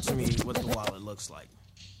 describe to me what the wallet looks like.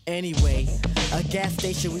 Anyway, a gas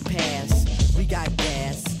station we passed, we got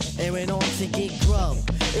gas, and went on to get grub.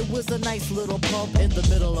 It was a nice little pub in the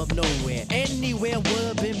middle of nowhere. Anywhere would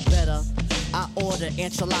have been better. I ordered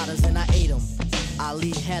enchiladas and I ate them.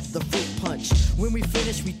 Ali had the fruit punch. When we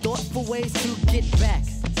finished, we thought for ways to get back.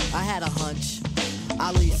 I had a hunch.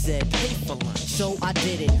 Ali said, pay for lunch. So I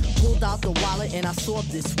did it. Pulled out the wallet and I saw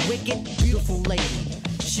this wicked, beautiful lady.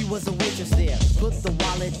 She was a waitress there. Put the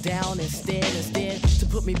wallet down and stared to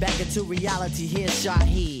put me back into reality. Here's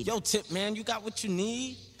Shaheed. Yo, Tip, man, you got what you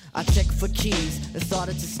need? I checked for keys and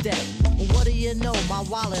started to step. What do you know? My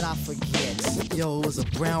wallet I forget. Yo, it was a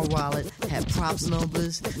brown wallet, had props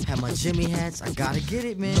numbers, had my Jimmy hats. I gotta get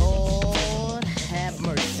it, man. Lord have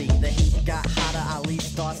mercy. The heat got hotter. Ali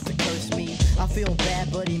starts to curse me. I feel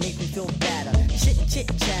bad, but he makes me feel badder. Chit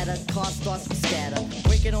chatter, car starts to scatter.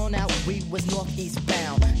 Breaking on out, we was northeast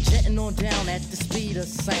bound. Jetting on down at the speed of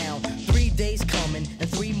sound. 3 days coming and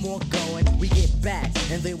 3 more going. We get back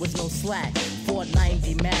and there was no slack.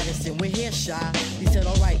 490 Madison, we're here, Shy. He said,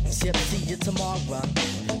 alright, Chip, see you tomorrow.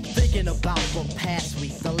 Thinking about the past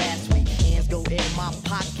week, the last week. Hands go in my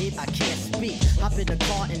pocket, I can't speak. Hop in the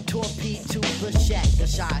car and torpedo to the shack, the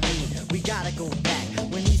Shaheed. We gotta go back.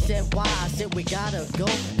 When he said why, I said we gotta go.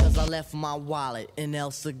 Cause I left my wallet in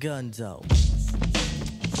El Segundo.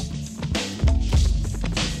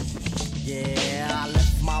 Yeah, I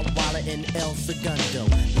left my wallet in El Segundo.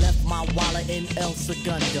 Left my wallet in El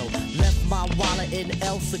Segundo. Left my wallet in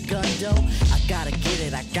El Segundo. I gotta get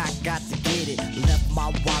it, I got to get it. Left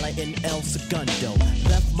my wallet in El Segundo.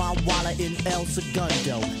 Left my wallet in El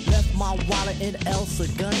Segundo. Left my wallet in El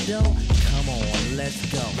Segundo. Come on, let's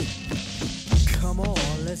go. Come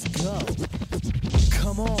on, let's go.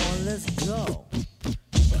 Come on, let's go.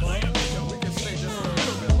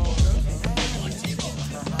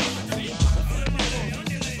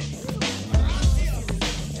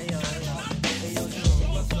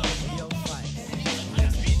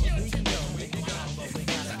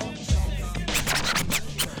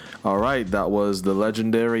 Alright, that was the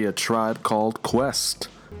legendary A Tribe Called Quest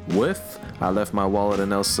with I Left My Wallet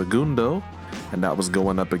in El Segundo, and that was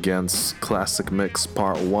going up against Classic Mix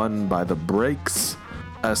Part 1 by The Breaks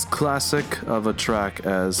As classic of a track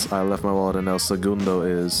as I Left My Wallet in El Segundo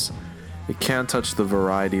is, it can't touch the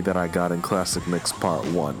variety that I got in Classic Mix Part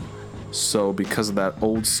 1. So because of that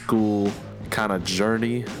old school kind of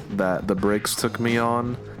journey that the breaks took me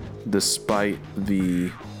on, despite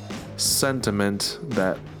the sentiment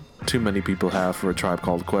that too many people have for A Tribe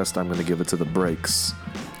Called Quest, I'm going to give it to the breaks.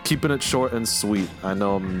 Keeping it short and sweet. I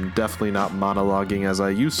know I'm definitely not monologuing as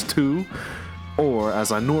I used to, or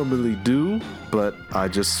as I normally do, but I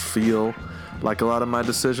just feel like a lot of my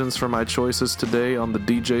decisions for my choices today on the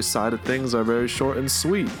DJ side of things are very short and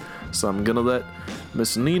sweet. So I'm gonna let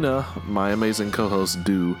Miss Nina, my amazing co-host,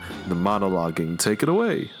 do the monologuing. Take it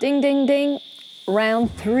away. Ding, ding, ding. Round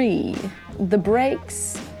 3. The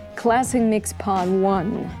breaks. Classic Mix Part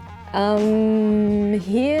 1.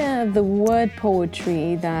 Here the word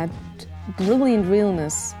poetry, that brilliant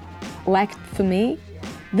realness lacked for me.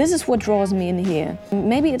 This is what draws me in here.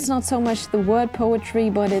 Maybe it's not so much the word poetry,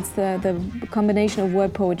 but it's the combination of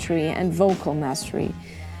word poetry and vocal mastery.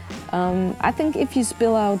 I think if you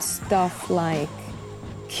spill out stuff like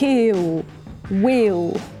kill,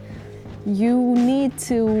 will, you need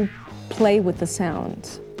to play with the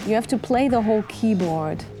sound. You have to play the whole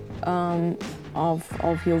keyboard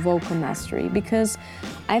of your vocal mastery, because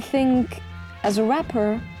I think as a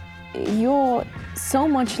rapper, you're so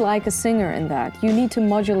much like a singer in that. You need to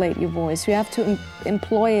modulate your voice. You have to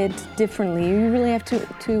employ it differently. You really have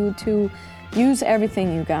to use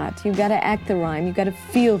everything you got. You gotta act the rhyme. You gotta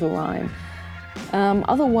feel the rhyme.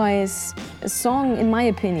 Otherwise, a song, in my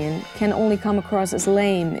opinion, can only come across as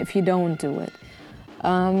lame if you don't do it.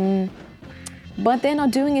 But they're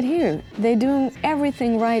not doing it here. They're doing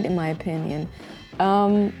everything right, in my opinion.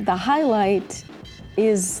 The highlight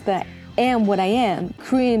is the am what I am,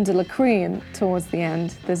 cream de la cream towards the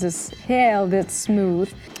end. This is hell that's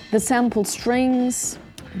smooth. The sampled strings,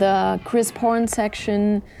 the crisp horn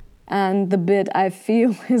section, and the bit I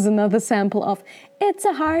feel is another sample of "It's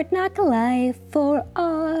a hard knock life for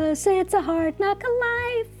us, it's a hard knock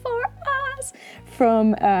life for us"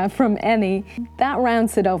 from Annie. That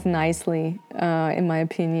rounds it off nicely, in my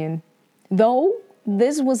opinion. Though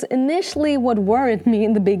this was initially what worried me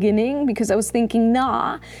in the beginning, because I was thinking,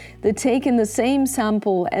 nah, they're taking the same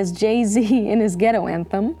sample as Jay-Z in his Ghetto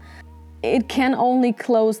Anthem. It can only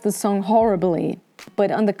close the song horribly.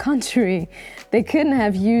 But on the contrary, they couldn't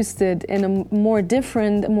have used it in a more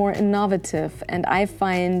different, more innovative, and I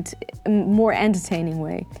find more entertaining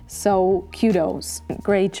way. So kudos,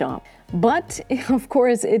 great job. But of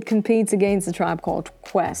course it competes against A Tribe Called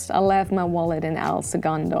Quest. I Left My Wallet in El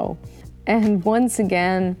Segundo. And once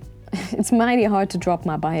again, it's mighty hard to drop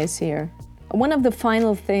my bias here. One of the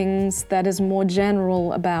final things that is more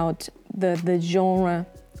general about the genre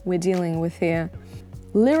we're dealing with here,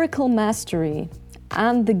 lyrical mastery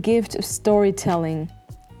and the gift of storytelling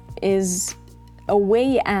is a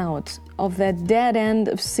way out of that dead end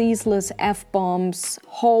of ceaseless F-bombs,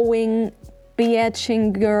 hoeing,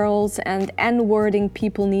 bitching girls, and N-wording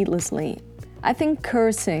people needlessly. I think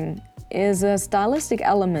cursing is a stylistic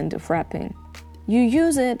element of rapping. You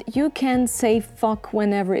use it, you can say fuck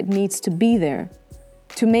whenever it needs to be there,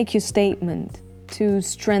 to make your statement, to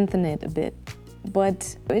strengthen it a bit.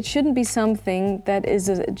 But it shouldn't be something that is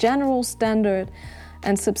a general standard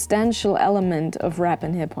and substantial element of rap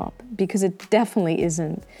and hip-hop, because it definitely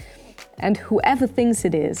isn't. And whoever thinks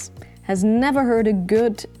it is has never heard a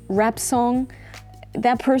good rap song.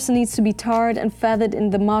 That person needs to be tarred and feathered in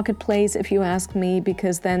the marketplace, if you ask me,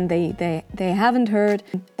 because then they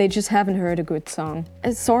just haven't heard a good song.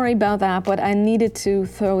 Sorry about that, but I needed to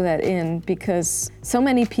throw that in, because so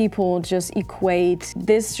many people just equate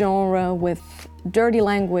this genre with dirty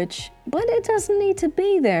language, but it doesn't need to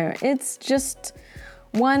be there. It's just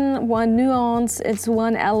one nuance, it's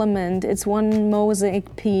one element, it's one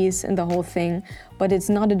mosaic piece in the whole thing, but it's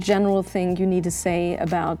not a general thing you need to say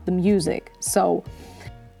about the music. So,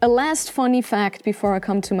 a last funny fact before I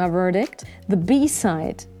come to my verdict. The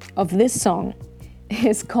B-side of this song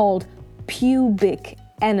is called Pubic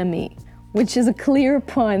Enemy, which is a clear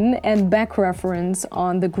pun and back reference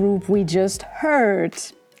on the group we just heard.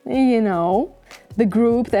 You know, the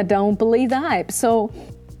group that don't believe the hype. So,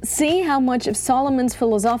 see how much of Solomon's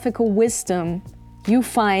philosophical wisdom you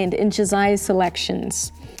find in Josiah's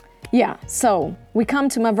selections. Yeah, so we come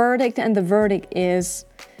to my verdict, and the verdict is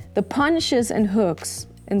the punches and hooks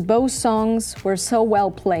in both songs were so well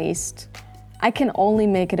placed. I can only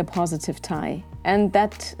make it a positive tie. And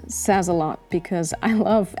that says a lot, because I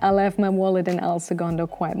left my wallet in El Segundo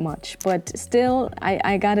quite much. But still,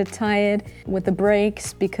 I gotta tie it with the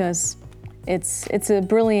breaks, because it's a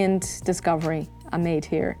brilliant discovery I made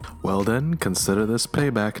here. Well then, consider this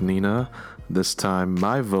payback, Nina. This time,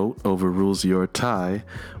 my vote overrules your tie,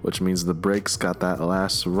 which means the breaks got that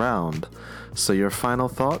last round. So your final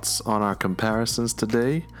thoughts on our comparisons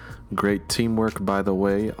today? Great teamwork, by the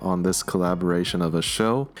way, on this collaboration of a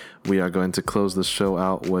show. We are going to close the show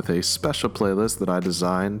out with a special playlist that I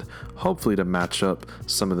designed, hopefully to match up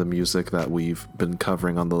some of the music that we've been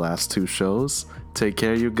covering on the last two shows. Take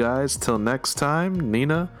care, you guys. Till next time,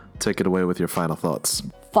 Nina, take it away with your final thoughts.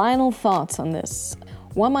 Final thoughts on this.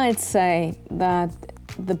 One might say that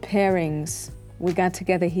the pairings we got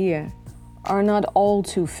together here are not all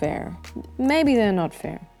too fair. Maybe they're not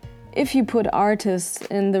fair. If you put artists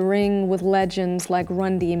in the ring with legends like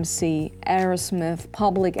Run DMC, Aerosmith,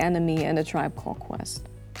 Public Enemy, and A Tribe Called Quest.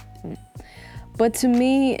 But to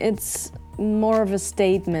me, it's more of a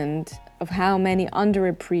statement of how many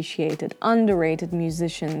underappreciated, underrated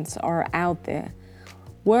musicians are out there,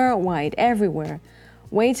 worldwide, everywhere,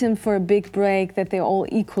 waiting for a big break that they all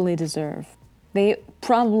equally deserve. They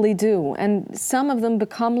probably do, and some of them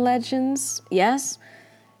become legends, yes,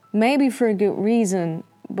 maybe for a good reason,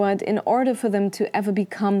 but in order for them to ever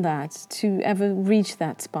become that, to ever reach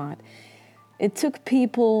that spot, it took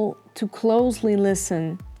people to closely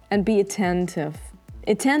listen and be attentive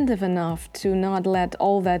enough to not let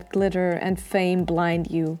all that glitter and fame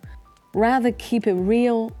blind you. Rather keep it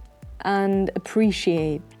real and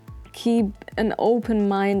appreciate. Keep an open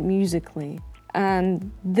mind musically. And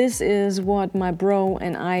this is what my bro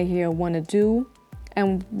and I here want to do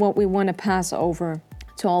and what we want to pass over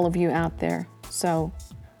to all of you out there. So,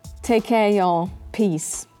 take care, y'all.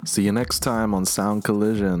 Peace. See you next time on Sound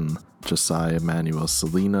Collision. Josiah Emmanuel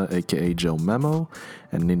Selena, aka Joe Memo,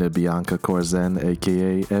 and Nina Bianca Corzen,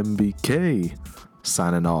 aka MBK.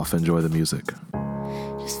 Signing off. Enjoy the music.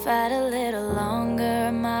 Just fight a little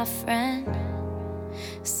longer, my friend.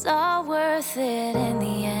 It's all worth it in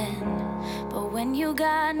the end. But when you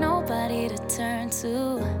got nobody to turn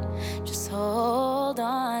to, just hold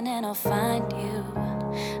on and I'll find you.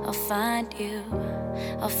 I'll find you.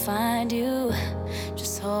 I'll find you.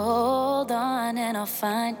 Just hold on and I'll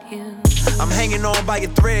find you. I'm hanging on by a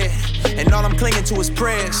thread, and all I'm clinging to is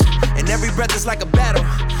prayers. And every breath is like a battle.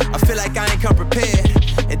 I feel like I ain't come prepared.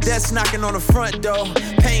 And death's knocking on the front door.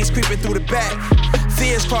 Pain's creeping through the back.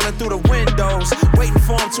 Fears crawling through the windows, waiting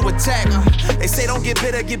for them to attack. They say don't get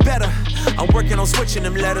bitter, get better. I'm working on switching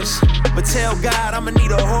them letters. But tell God I'ma need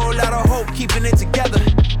a whole lot of hope keeping it together.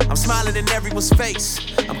 I'm smiling in everyone's face.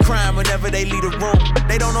 I'm crying whenever they leave the room.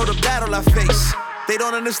 They don't know the battle I face. They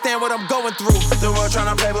don't understand what I'm going through. The world trying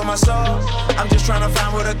to play with my soul. I'm just trying to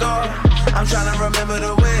find where to go. I'm trying to remember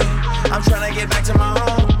the way. I'm trying to get back to my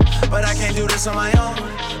home. But I can't do this on my own.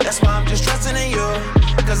 That's why I'm just trusting in you.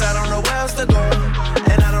 Cause I don't know where else to go.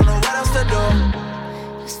 And I don't know what else to do.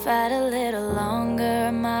 Just fight a little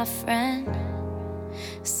longer, my friend.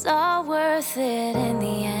 It's all worth it in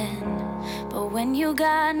the end. But when you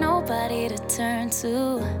got nobody to turn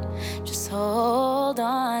to, just hold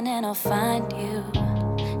on and I'll find you.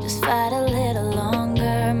 Just fight a little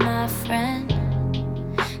longer, my friend.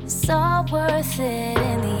 It's all worth it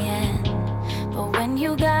in the end. But when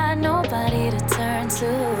you got nobody to turn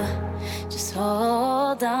to, just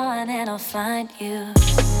hold on and I'll find you.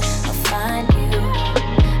 I'll find you.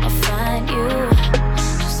 I'll find you.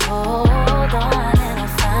 Just hold on and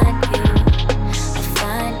I'll find you. I'll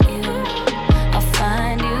find you. I'll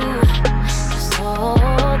find you. Just hold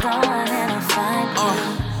on and I'll find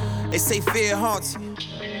you. They say fear haunts you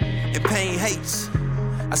and pain hates.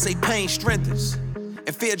 I say pain strengthens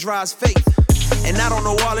and fear drives faith. And I don't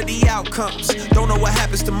know all of the outcomes, don't know what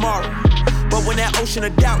happens tomorrow. But when that ocean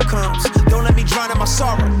of doubt comes, don't let me drown in my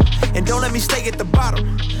sorrow. And don't let me stay at the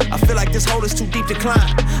bottom. I feel like this hole is too deep to climb.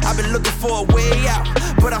 I've been looking for a way out,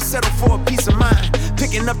 but I'll settle for a peace of mind.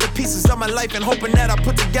 Picking up the pieces of my life and hoping that I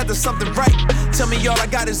put together something right. Tell me all I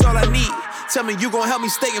got is all I need. Tell me you gon' help me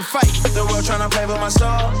stay and fight. The world tryna play with my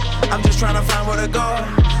soul. I'm just tryna find where to go.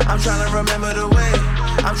 I'm tryna remember the way.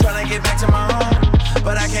 I'm tryna get back to my home.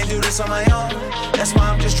 But I can't do this on my own. That's why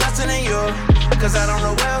I'm just trusting in you. Cause I don't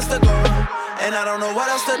know where else to go. And I don't know what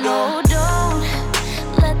else to do. No, don't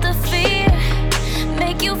let the fear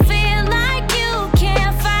make you feel like you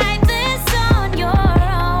can't fight this on your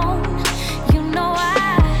own. You know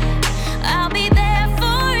I'll be there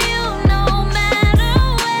for you no matter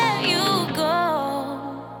where you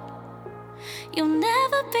go. You'll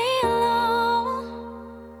never be alone.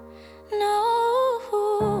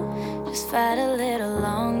 No, just fight a little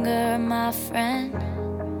longer, my friend.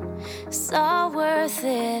 It's all worth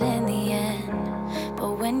it in the end.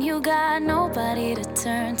 But when you got nobody to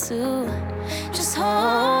turn to, just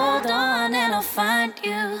hold on and I'll find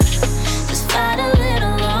you. Just fight a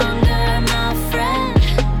little longer, my friend.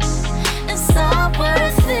 It's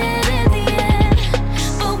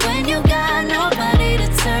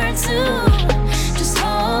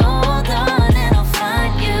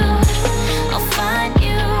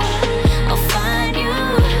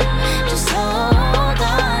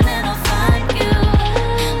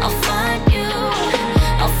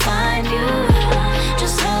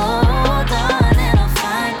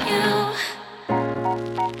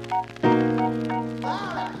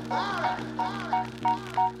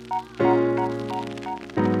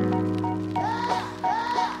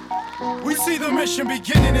We see the mission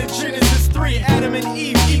beginning in Genesis 3. Adam and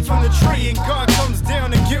Eve eat from the tree, and God comes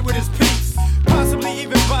down to get with his peace. Possibly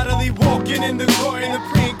even bodily walking in the garden, the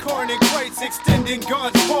pre-incarnate Christ extending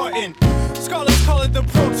God's pardon. Scholars call it the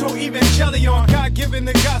proto-evangelion, God giving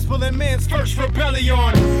the gospel and man's first rebellion.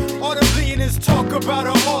 Audibly in his talk about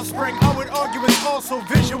our offspring, I would argue it's also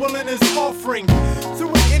visual in his offering.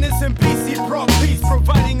 Through an innocent beast he brought peace,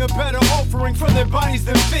 providing a better offering for their bodies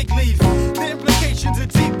than fig leaves. The implications are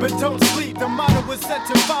deep, but don't sleep. The motto was set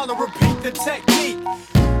to follow, repeat the technique.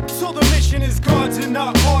 So the mission is God's and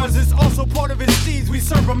not ours. It's also part of his deeds. We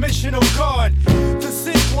serve a mission of God. The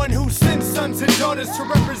sent one who sends sons and daughters to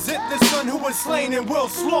represent the son who was slain and will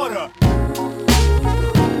slaughter.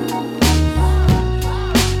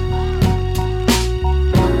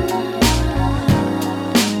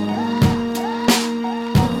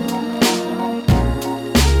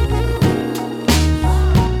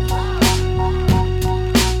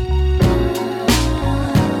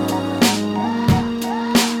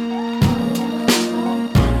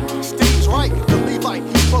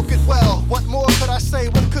 What more could I say?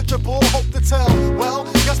 What could your bull hope to tell? Well,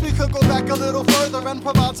 guess we could go back a little further and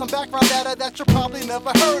provide some background data that you probably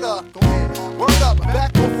never heard of. Go ahead. Word up,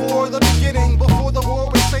 back before the beginning, before the war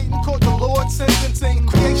with Satan caught the Lord sentencing.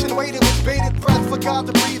 Creation waited with bated breath for God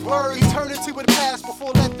to breathe words. Eternity would pass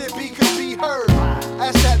before let there be could be heard.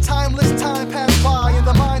 As that timeless time passed by, in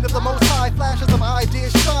the mind of the Most High, flashes of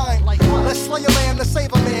ideas shine. Let's slay a lamb to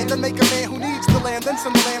save a man, then make a man who needs the lamb, then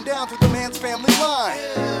send the lamb down through the man's family line.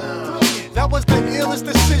 That was the illest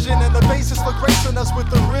decision and the basis for gracing us with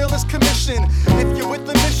the realest commission. If you're with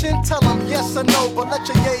the mission, tell them yes or no, but let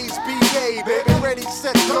your yays be yay, baby. Ready,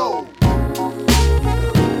 set, go.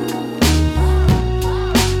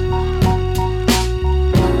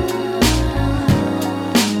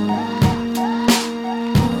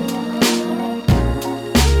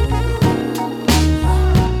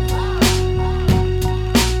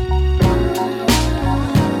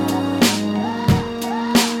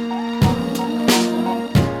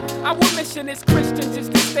 As Christians is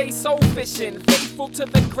to stay soul fishing, faithful to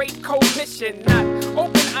the great commission, not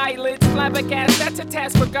open eyelids, flabbergasted. That's a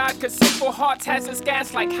task for God, cause simple hearts has us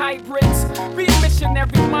gas like hybrids. Be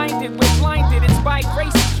missionary minded, we're blinded. It's by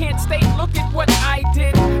grace you can't stay. Look at what I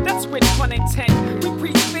did. That's with pun intent. We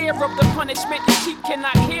preach fear of the punishment your sheep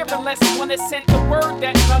cannot hear unless one is sent. The word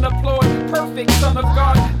that none applaud. Perfect Son of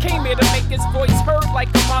God came here to make his voice heard like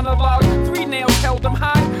a monologue. 3 nails held him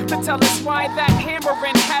high to tell us why that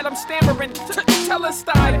hammering had him stammering. Tell us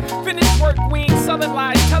died. Finished work, we ain't selling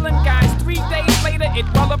lies. Telling guys 3 days later it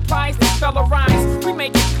well applies. These fella rhymes. We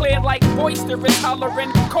make it clear like boisterous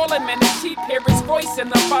hollering. Calling men and sheep hear his voice in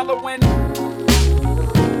the following.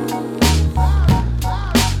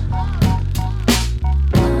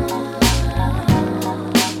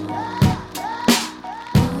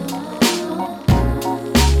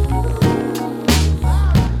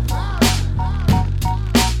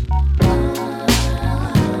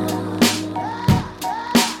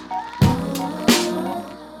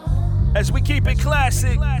 As we keep it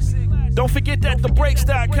classic, don't forget that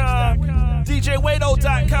thebreaks.com,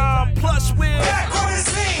 DJWado.com, plus we're back on the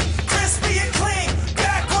scene, crispy and clean.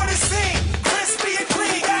 Back on the scene, crispy and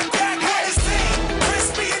clean. Back on the scene,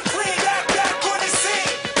 crispy and clean. Back on the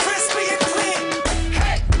scene, crispy and clean.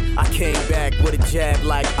 Hey. I came back with a jab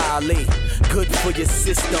like Ali, good for your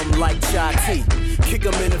system like Chai Tea. Kick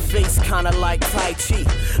him in the face, kinda like Tai Chi.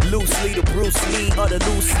 Loosely to Bruce Lee, or the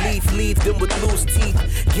loose leaf, leave them with loose teeth.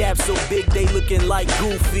 Gaps so big they looking like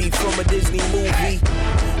Goofy from a Disney movie.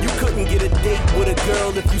 You couldn't get a date with a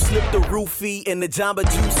girl if you slipped a roofie in the Jamba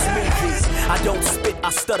Juice smoothie. I don't spit, I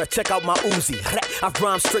stutter, check out my Uzi. I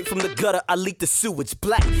rhyme straight from the gutter, I leak the sewage.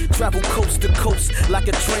 Black, travel coast to coast like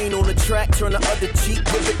a train on the track. Turn the other cheek,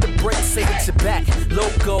 whip it the brakes, say it's your back.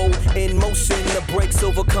 Loco, in motion, the brakes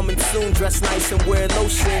overcoming soon. Dress nice and wear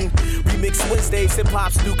lotion. Remix Wednesdays,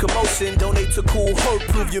 hip-hop's new commotion. Donate to Cool Herc,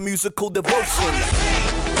 prove your musical devotion.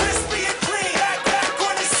 Crispy and clean. Back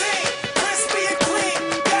on the scene, crispy and clean.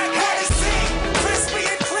 Back on the scene, crispy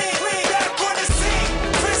and clean. Back on the scene,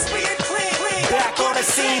 crispy and clean. Back on the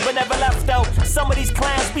scene, but never left though. Some of these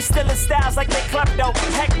clowns be stealing styles like they klepto.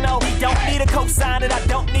 Heck no, he don't need a cosign and I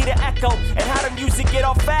don't need an echo. And how the music get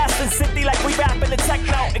off fast and city like we rapping the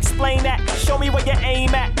techno. Explain that, show me where you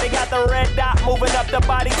aim at. They got the red dot moving up the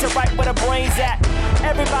body to right where the brain's at.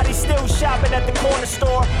 Everybody still shopping at the corner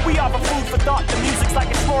store. We offer food for thought, the music's like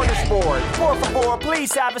a smorgasbord. Por favor,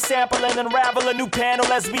 please have a sample and unravel a new panel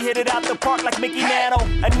as we hit it out the park like Mickey Mantle.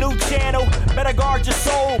 A new channel, better guard your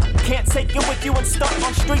soul. Can't take it with you and stunt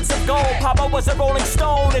on streets of gold. Papa was a Rolling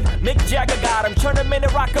Stone and Mick Jagger got him. Turned him into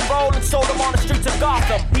rock and roll and sold him on the streets of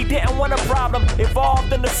Gotham. He didn't want a problem,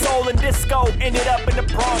 evolved in the soul and disco. Ended up in the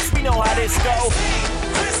Bronx, we know how this go.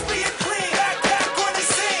 Crispy and clean, back on the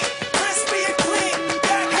scene. Crispy and clean,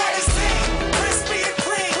 back on the scene. Crispy and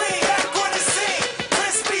clean, back on the scene.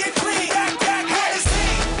 Crispy and clean, back on the scene.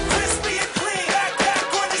 Crispy and clean, back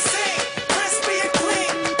on the scene. Crispy and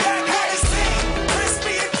clean, back on the scene.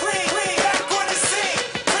 Crispy and clean, back on the scene.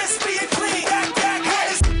 Crispy and clean, back on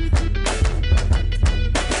the scene.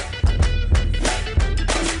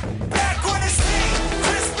 Back on the scene.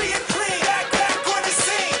 Crispy and clean, back on the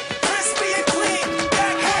scene. Crispy and clean,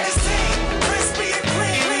 back on the scene. Crispy and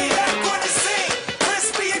clean, back on the scene.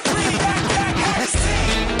 Crispy and clean, back on the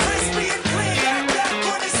scene. Crispy and clean, back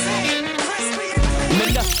on the scene. Crispy and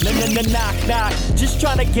clean. Knock, knock, just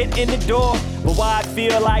trying to get in the door. But why I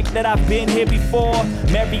feel like that I've been here before.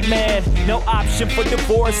 Married man, no option for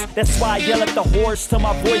divorce. That's why I yell at the horse till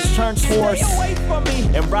my voice turns hoarse. Stay away from me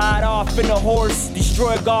and ride off in a horse.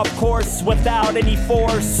 Destroy a golf course without any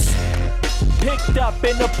force. Picked up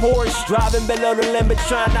in the Porsche, driving below the limit,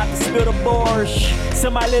 trying not to spill the borscht.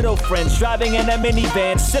 To my little friends, driving in a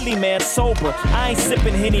minivan, silly man, sober, I ain't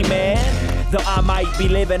sipping Henny, man. Though I might be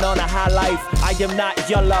living on a high life, I am not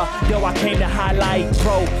yellow, though I came to highlight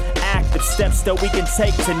proactive steps that we can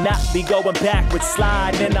take to not be going backwards,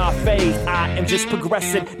 sliding in our faith. I am just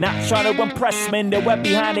progressing, not trying to impress men, they're wet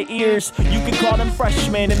behind the ears. You can call them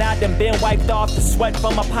freshmen, and I done been wiped off the sweat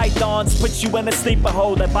from my pythons. Put you in a sleeper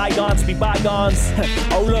hole, let bygones be bygones.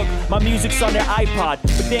 Oh look, my music's on their iPod,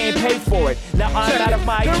 but they ain't paid for it. Now I'm out of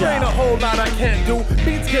my job. There ain't a whole lot I can't do.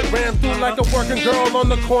 Beats get ran through like a working girl on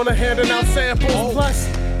the corner handing out samples. Plus,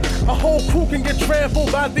 a whole crew can get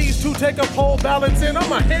trampled by these two. Take a pole balance and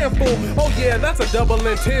I'm a handful. Oh yeah, that's a double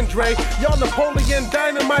entendre. Y'all Napoleon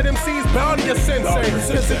Dynamite MCs bound to your sensei.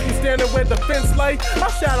 Cause if you standing where the fence lay, I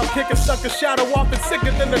shadow kick a sucker shadow off and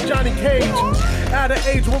sicker than the Johnny Cage. At an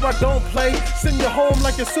age where I don't play, send you home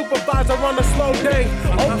like your supervisor on a slow day.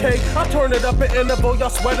 Okay, I turn it up an interval. Y'all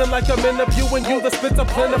sweating like I'm interviewing you. The spits are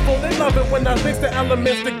plentiful. They love it when I mix the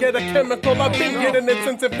elements to get a chemical. I've been getting it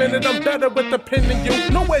since infinite. I'm better with the pen than you.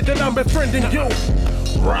 No way that I'm befriending you.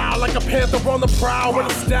 Growl like a panther on the prowl with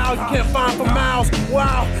a style you can't find for miles.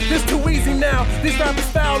 Wow, this too easy now. These rappers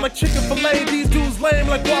foul like chicken fillet. These dudes lame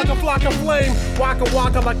like Waka Flocka Flame. Waka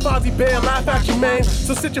Waka like Fozzie Bear, laugh at you, man.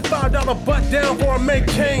 So sit your $5 butt down before I make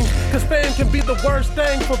change. Cause fame can be the worst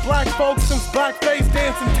thing for black folks since blackface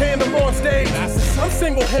dancing tandem on stage. I'm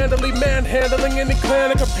single-handedly manhandling any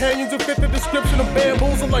clan of companions who fit the description of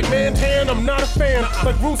bamboozle like Mantan. I'm not a fan.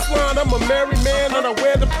 Like Ruslan, I'm a married man and I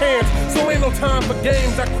wear the pants. So ain't no time for games.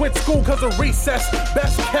 I quit school cause of recess.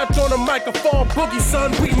 Best kept on a microphone. Boogie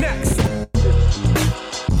son, we next.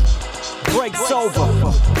 Break's over.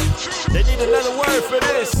 They need another word for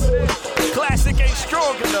this. Classic ain't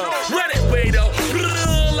strong enough. Run it, Wado.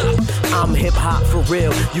 I'm hip hop for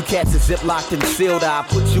real. You cats are zip-locked and sealed. I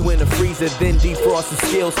put you in the freezer, then defrost the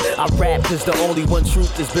skills. I rap cause the only one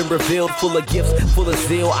truth has been revealed. Full of gifts, full of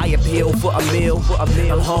zeal. I appeal for a meal.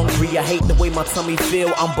 I'm hungry, I hate the way my tummy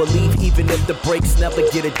feel. I'm believe even if the breaks never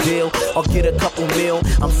get a deal or get a couple mil,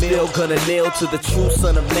 I'm still gonna nail to the true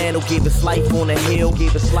son of man who gave his life on a hill.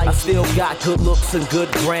 I still got good looks and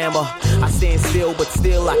good grammar. I stand still, but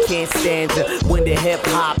still I can't stand you. When the hip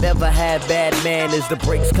hop ever had bad manners, the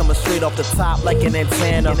breaks coming straight off the top like an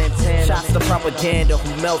antenna. Shots to propaganda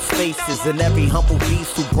who melts faces, and every humble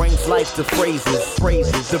beast who brings life to phrases.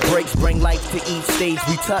 The breaks bring life to each stage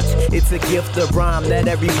we touch. It's a gift of rhyme that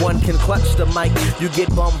everyone can clutch the mic. You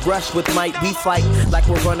get bum brushed with might. We fight like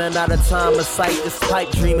we're running out of time of sight. This pipe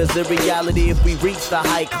dream is the reality if we reach the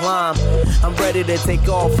high climb. I'm ready to take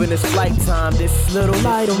off in this flight time. This little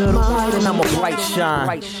light on mine and I'm a bright shine.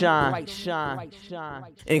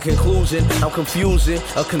 In conclusion, I'm confusing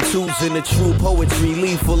a contusion. using the true poetry,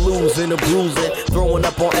 lethal losing, a bruising, throwing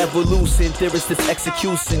up on evolution. Theorists that's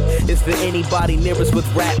execution is for anybody nearest with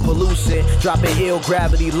rap pollution. Dropping ill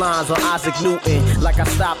gravity lines on Isaac Newton, like I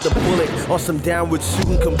stopped a bullet on some downward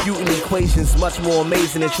shooting. Computing equations much more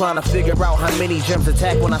amazing than trying to figure out how many germs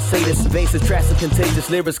attack when I say this. Invasive, trash, contagious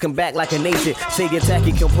lyrics come back like an agent. Say you're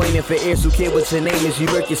tacky, complaining for ears who care what your name is. You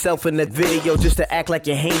work yourself in that video just to act like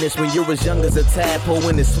you're heinous when you're as young as a tadpole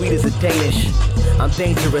and as sweet as a Danish. I'm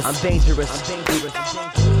dangerous, I'm dangerous, I'm dangerous,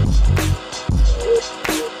 I'm dangerous.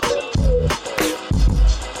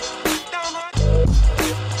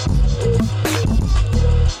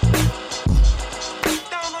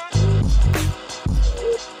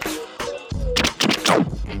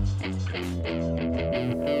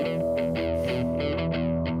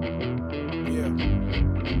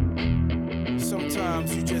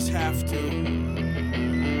 Sometimes you just have to.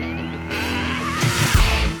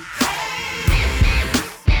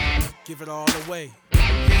 Give it all away.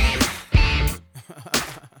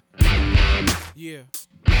 Yeah.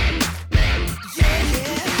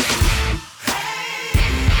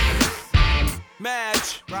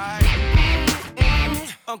 Madge, right?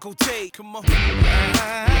 Uncle Tate, come on.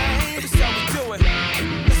 This is how we do it.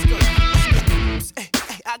 Let's go. Hey,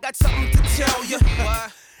 I got something to tell you.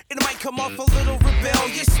 It might come off a little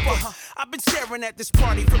rebellious, but I've been staring at this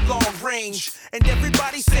party from long range, and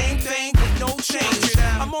everybody same thing with no change.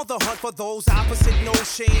 I'm on the hunt for those opposite, no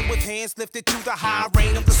shame, with hands lifted to the high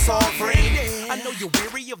reign of the sovereign. I know you're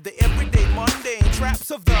weary of the everyday mundane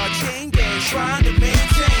traps of the chain gang, trying to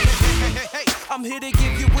maintain. Hey, I'm here to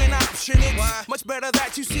give you an option. It's much better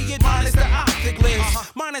that you see it minus the optic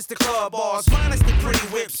lens, minus the club bars, minus the pretty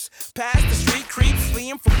whips, past the street creeps,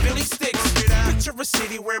 fleeing from Philly sticks. Picture a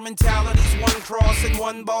city where mentality's one cross and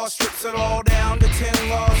one ball strips it all down to 10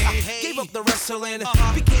 laws. Gave up the wrestling,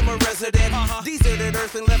 became a resident. Deserted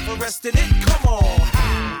earth and left for rest in it. Come on,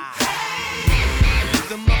 lift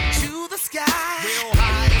them up to the sky, real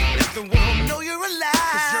high. Let the world know you're alive.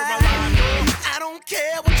 'Cause you're alive. I don't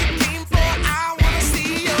care what you came for. I wanna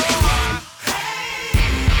see you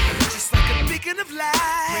just like a beacon of light,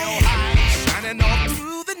 real high, shining all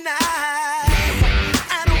through the night.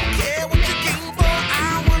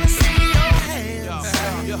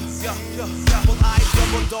 Well, I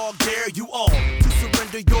double dog dare you all to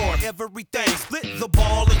surrender your everything. Split the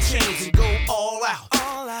ball and chains and go all out.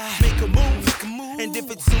 Make a move, and if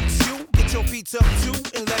it suits you, get your feet up too,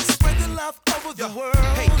 and let's spread the love over the world.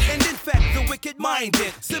 Hey, and in fact, the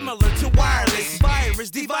wicked-minded, similar to wireless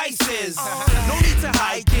virus devices. No need to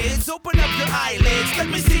hide, kids. Open up your eyelids. Let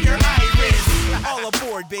me see your iris. All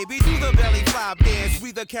aboard, baby. Do the belly flop dance.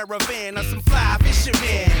 We the caravan of some fly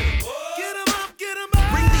fishermen. Get 'em up, get 'em up.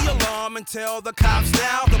 Ring the alarm and tell the cops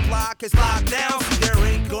now the block is locked down. So there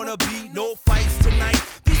ain't gonna be no fights tonight.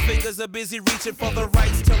 These fingers are busy reaching for the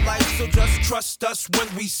rights to life. So just trust us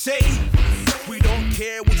when we say we don't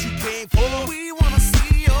care what you came for. We wanna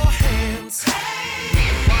see your hands.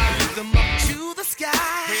 Lift them up to the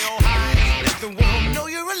sky, real high. Let the world know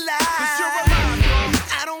you're alive. 'Cause you're alive.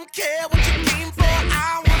 I don't care what you came for.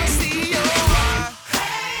 I wanna see you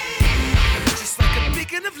just like a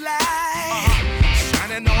beacon of light,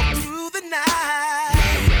 shining all through the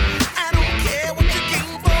night. I don't care what you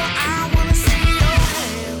came for. I wanna see your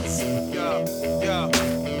hands.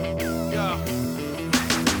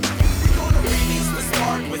 We're gonna release the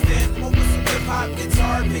spark within. Over some hip hop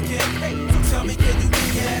guitar picking. Hey, so tell me, can you be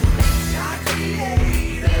that? Shot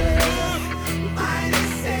creator, mighty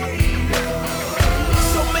savior.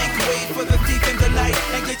 So make way for the thief in the night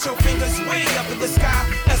and get your fingers way up in the sky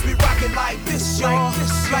as we rock it like this, y'all.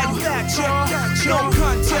 Like that, y'all. No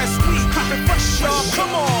contest, we keep it fresh, y'all.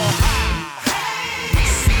 Come on.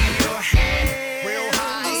 See your hand, real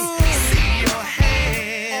high. See your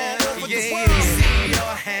hand, all over the world. See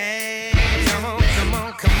your hand. Come on, come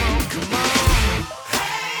on, come on, come on.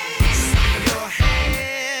 See your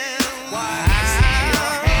hand. Why? See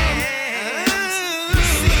your hands.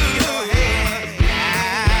 See your hand.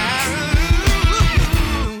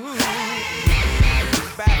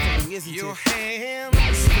 Baffling, isn't your it?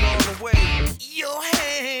 Hands. Get all the way. Your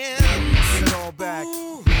hands. Get it all back.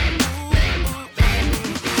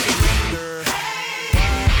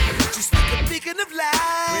 Just like a beacon of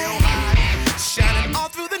light, real high, shining all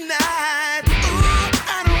through the night. Ooh,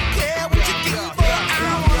 I don't care what you think for.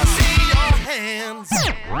 I wanna see your hands.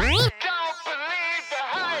 Don't believe the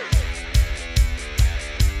hype.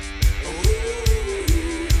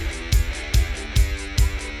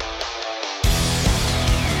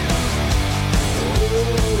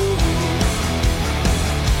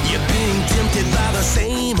 You're being tempted by the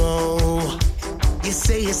same old. You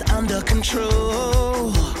say it's under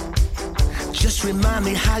control. Just remind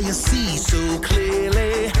me how you see so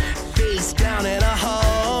clearly. Face down in a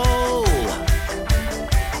hole.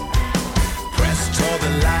 Press toward the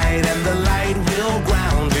light and the light will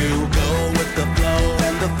ground you. Go with the flow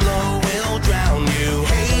and the flow will drown you.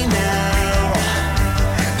 Hey now,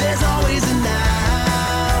 there's always an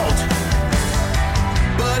out.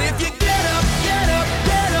 But if you get up, get up,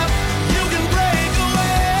 get up, you can break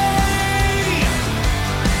away.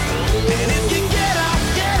 And if you get out,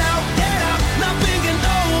 get out, get out, nothing can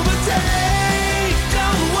overtake.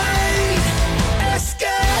 Don't wait,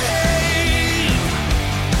 escape.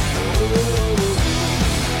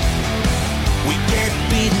 We get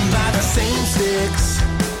beaten by the same sticks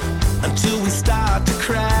until we start to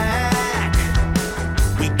crack.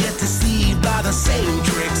 We get deceived by the same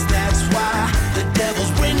tricks. That's why the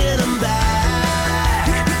devil's bringing them back.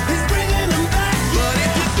 He's bringing them back. But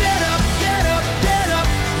if you get up, get up, get up,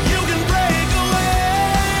 you can break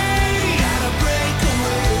away. Gotta break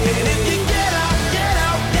away. And if you get out, get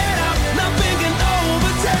out, get out, nothing can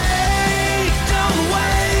overtake. Don't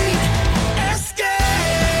wait, escape.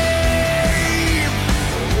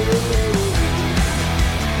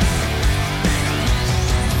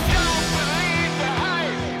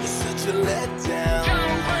 It's such a letdown.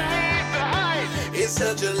 It's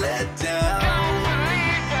such a letdown.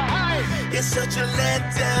 It's such a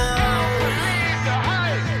letdown.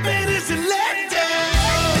 Man, it's a letdown.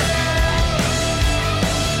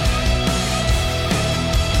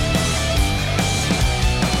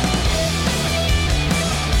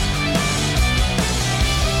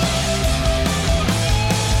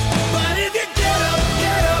 But if you get up,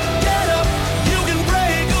 get up, get up, you can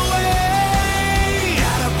break away.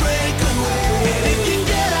 Gotta break away. And if you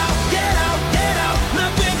get out, get out, get out,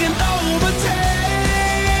 nothing can overtake.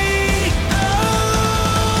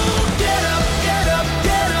 Oh, get up, get up,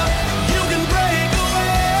 get up, you can break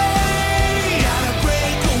away. Gotta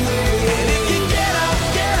break away. And if you get out,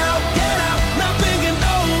 get out, get out, nothing can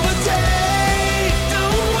overtake.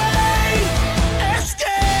 Don't wait,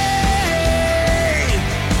 escape.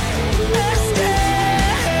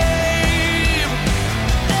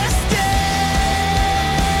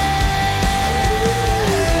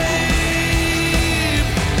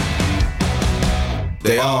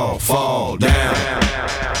 They all fall down.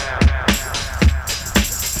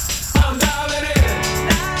 I'm dialing in.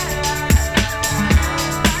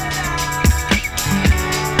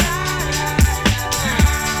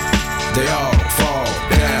 They all fall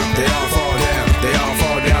down. They all fall down. They all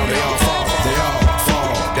fall down. They all fall. They all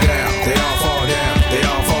fall down. They all fall down. They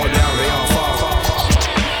all fall down. They all fall.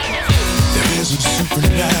 There is a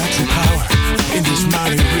supernatural power in this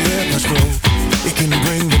mighty river flow. It can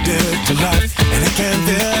bring the dead to life, and it can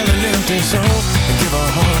fill an empty soul and give a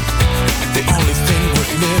heart the only thing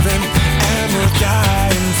worth living and worth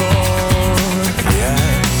dying for. Yeah.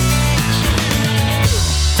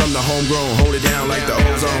 From the homegrown, hold it down like the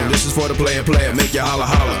ozone. This is for the player, make you holler,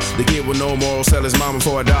 holler. The kid with no morals sell his mama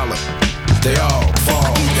for $1. They all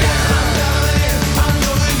fall down.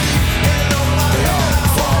 They all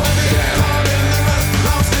fall down.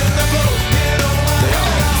 Lost in the flow. They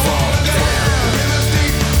all fall down. The river's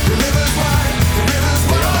deep, the river's wide, the river's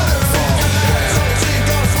wide. They all fall down. So sink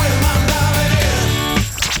or swim, I'm diving in.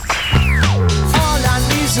 All I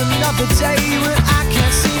need's another day when I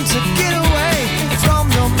can't seem to get away from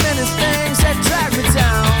the many things that drag me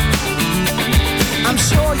down. I'm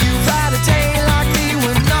sure you've had a day like me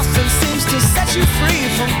when nothing seems to set you free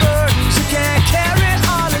from burdens you can't carry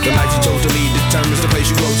all alone. The life you chose to lead determines the place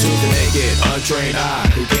you go to. The naked, untrained eye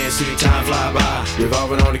who can't see time fly by.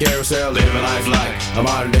 Revolving on the carousel, living life like a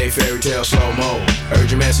modern day fairy tale slow-mo.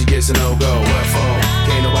 Urgent message gets a no-go. What for?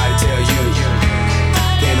 Can't nobody tell you.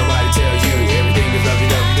 Can't nobody tell you. Everything is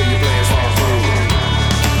lovey-dovey till your plans fall through.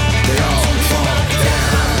 They all fall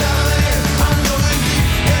down.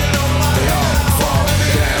 They all fall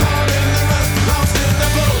down. Lost in the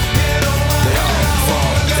flow. They all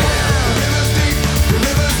fall down. The river's deep, the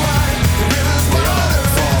river's wide, the river's wide. They all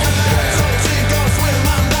fall down. So sink or swim,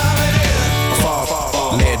 I'm diving in. Fall,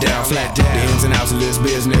 lay it down, flat down. The ins and outs of this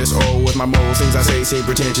business. Oh, with my morals, things I say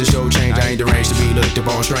pretentious, show change. I ain't deranged to be looked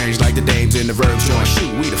upon strange, like the dames in the verb joint.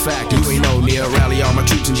 Shoot, we the factors. You ain't no near. Rally all my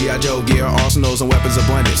troops in G.I. Joe gear. Arsenals and weapons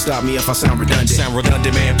abundant. Stop me if I sound redundant. Sound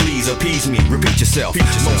redundant, man, please appease me. Repeat yourself.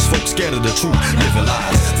 Most folks scared of the truth, living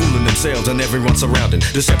lies, fooling themselves and everyone surrounding.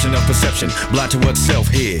 Deception of perception, blind to what's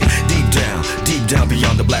self-hid. Deep down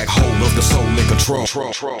beyond the black hole of the soul in control.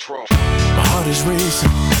 My heart is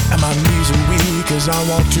racing and my knees are weak as I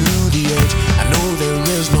walk to the edge. I know there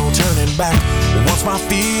is no turning back. Once my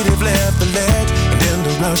feet have left the ledge, and in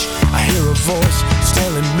the rush I hear a voice. It's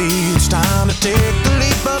telling me it's time to take the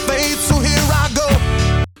leap of faith. So here I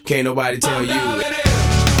Can't nobody tell you. They all fall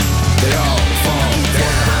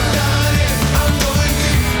down. They all fall down.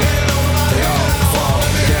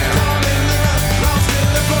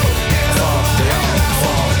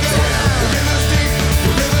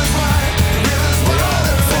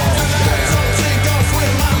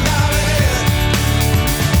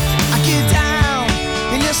 I get down,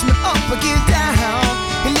 and lift me up, I get down,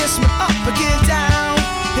 and lift me up, I get down, I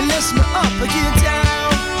get down, and lift me up, I get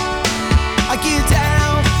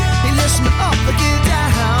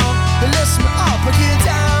down, and lift me up, I get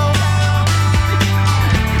down.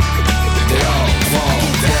 They all fall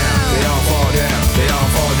down, they all fall down, they all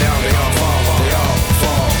fall down, they all fall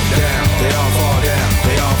down, they all fall down,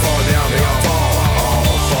 they all fall down, they all fall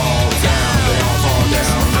down, they all fall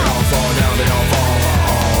down, they all fall down, they all fall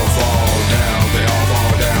down, they all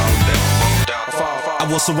fall down, they all fall down. I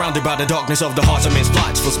was surrounded by the darkness of the hearts of men's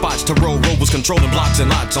plots. For spots to roll was controlling blocks and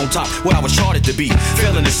lots on top where I was charted to be.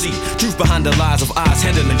 Failing to see truth behind the lies of eyes,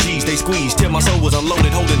 handling G's they squeezed till my soul was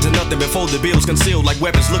unloaded, holding to nothing before the bills concealed like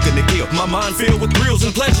weapons looking to kill. My mind filled with thrills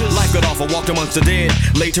and pleasures. Life got off, I walked amongst the dead,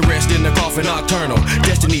 laid to rest in the coffin nocturnal.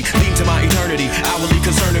 Destiny leading to my eternity, hourly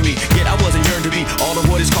concerning me. Yet I wasn't yearned to be all of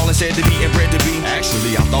what is calling said to be and bred to be.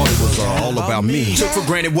 Actually, I thought it was all about me. Took for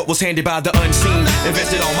granted what was handed by the unseen.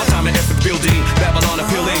 Invested all my time and effort building Babylon,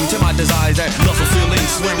 appealing to my desires that lust fulfilling.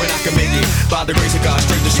 Swearing I can make it by the grace of God,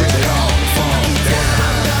 straight to straight. They all fall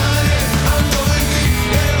down. They all fall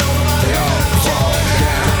down. They all fall down.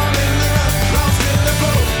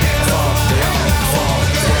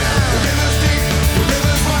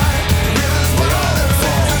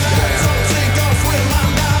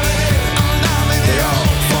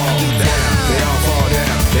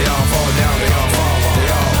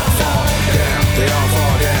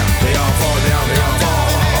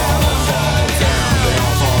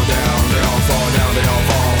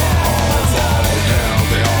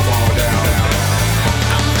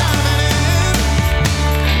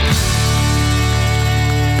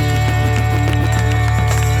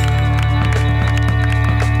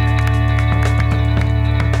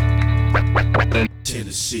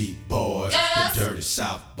 Tennessee boys, the dirty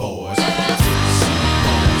South boys.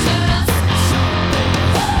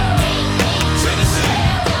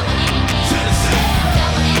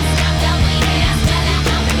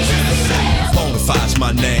 Bonafide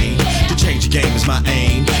my name. To change the game is my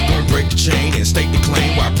aim. Gonna break the chain and stake the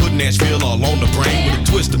claim while putting Nashville all on the brain with a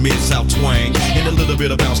twist of mid-south twang and a little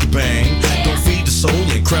bit of bounce to bang. Don't feed the soul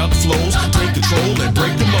and crowd the flows. Take control and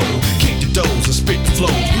break the mold. Kick the doors and spit the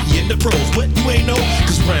flows. We in the pros, what you ain't know?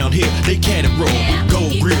 Cause round here they can't roll with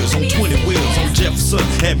gold grills on 20 wheels on Jefferson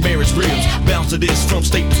and marriage ribs. Bounce to this from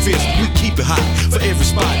state to fist. We keep it hot for every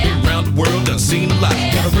spot. Been around the world, done seen a lot.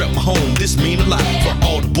 Gotta rep my home, this mean a lot. For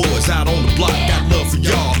all the boys out on the block, got love for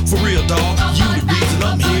y'all. For real, dawg, you the reason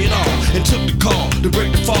I'm here at all. And took the call to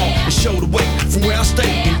break the fall and show the way from where I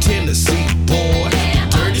stay in Tennessee, boy. The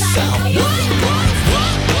dirty South.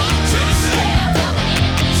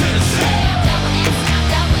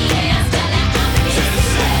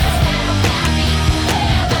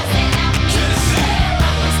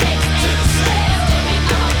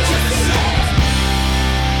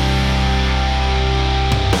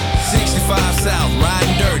 South,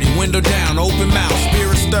 riding dirty, window down, open mouth,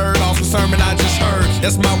 spirit stirred off the sermon I just heard.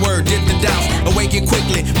 That's my word, dip the douse, awaken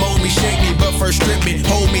quickly, mold me, shake me, but first strip me,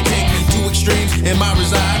 hold me, take me to extremes in my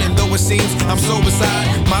reside. And though it seems I'm so beside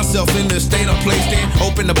myself in the state I'm placed in,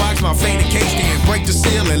 open the box, my fate encased in, break the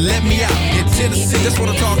seal and let me out. In Tennessee, that's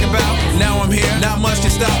what I'm talking about. Now I'm here, not much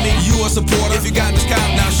can stop me. You a supporter, if you got this cop,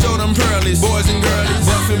 now show them pearlies, boys and girlies,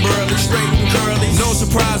 buff and burly, straight and curly. No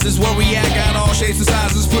surprises, where we at, got all shapes and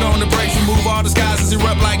sizes. Put on the brakes and move all disguises,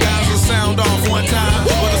 erupt like guys will sound off one time.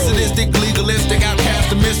 What a sadistic, legalistic,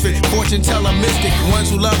 outcast, a misfit, fortune teller, mystic.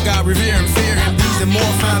 Ones who love God, revere and fear him. These and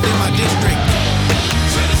more found in my district.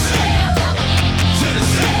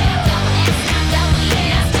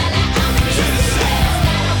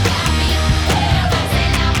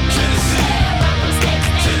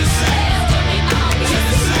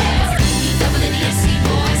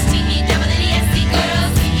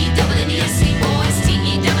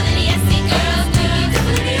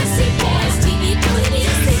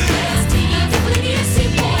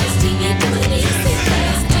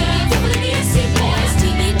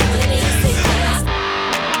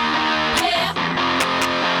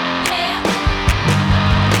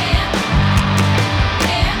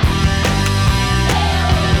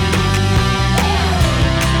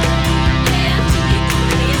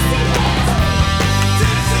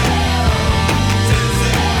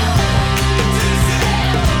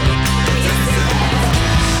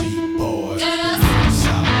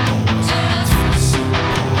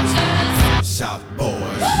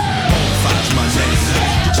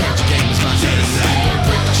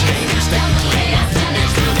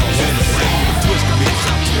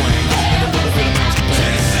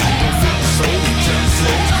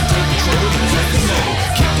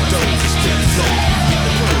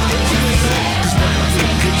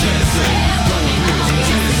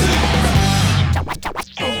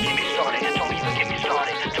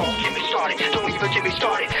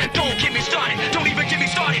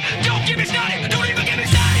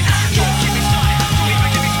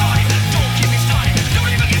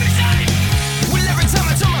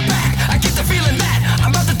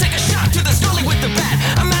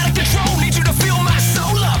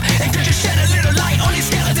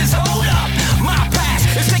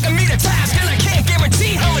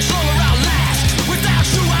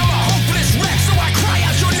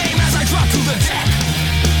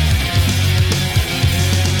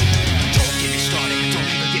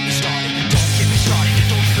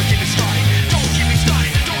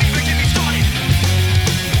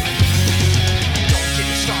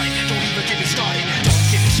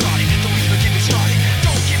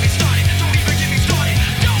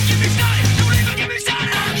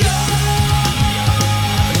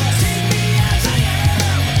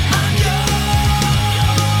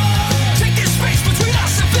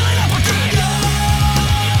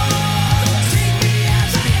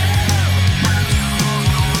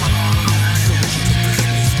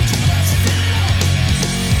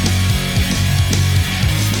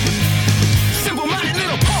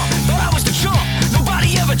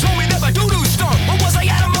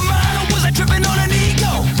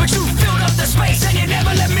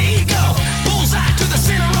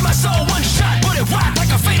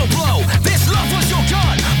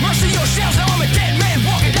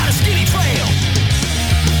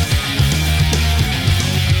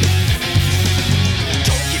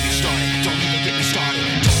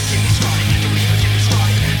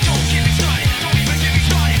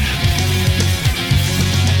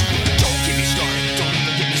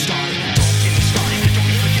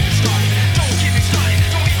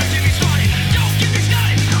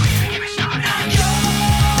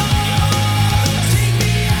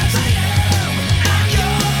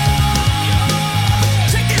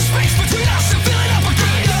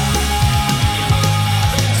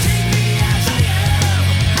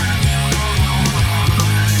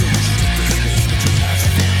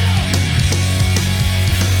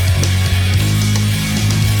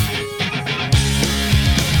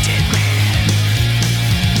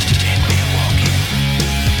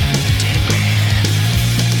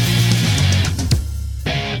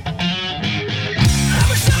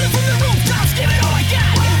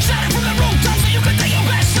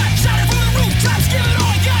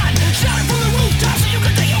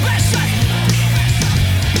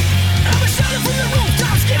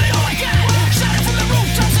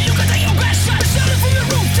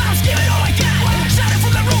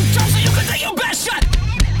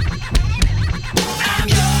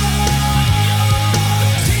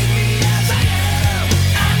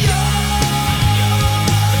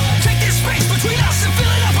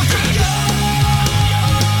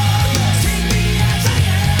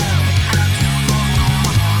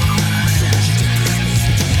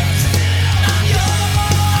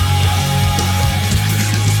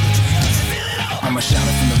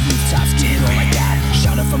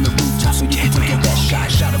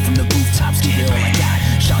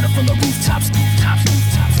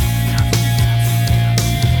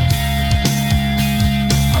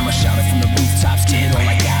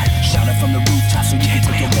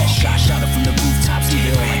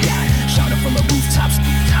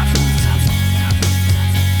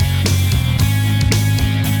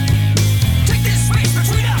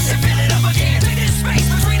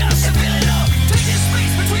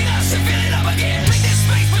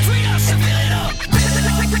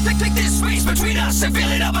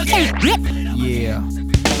 Yeah.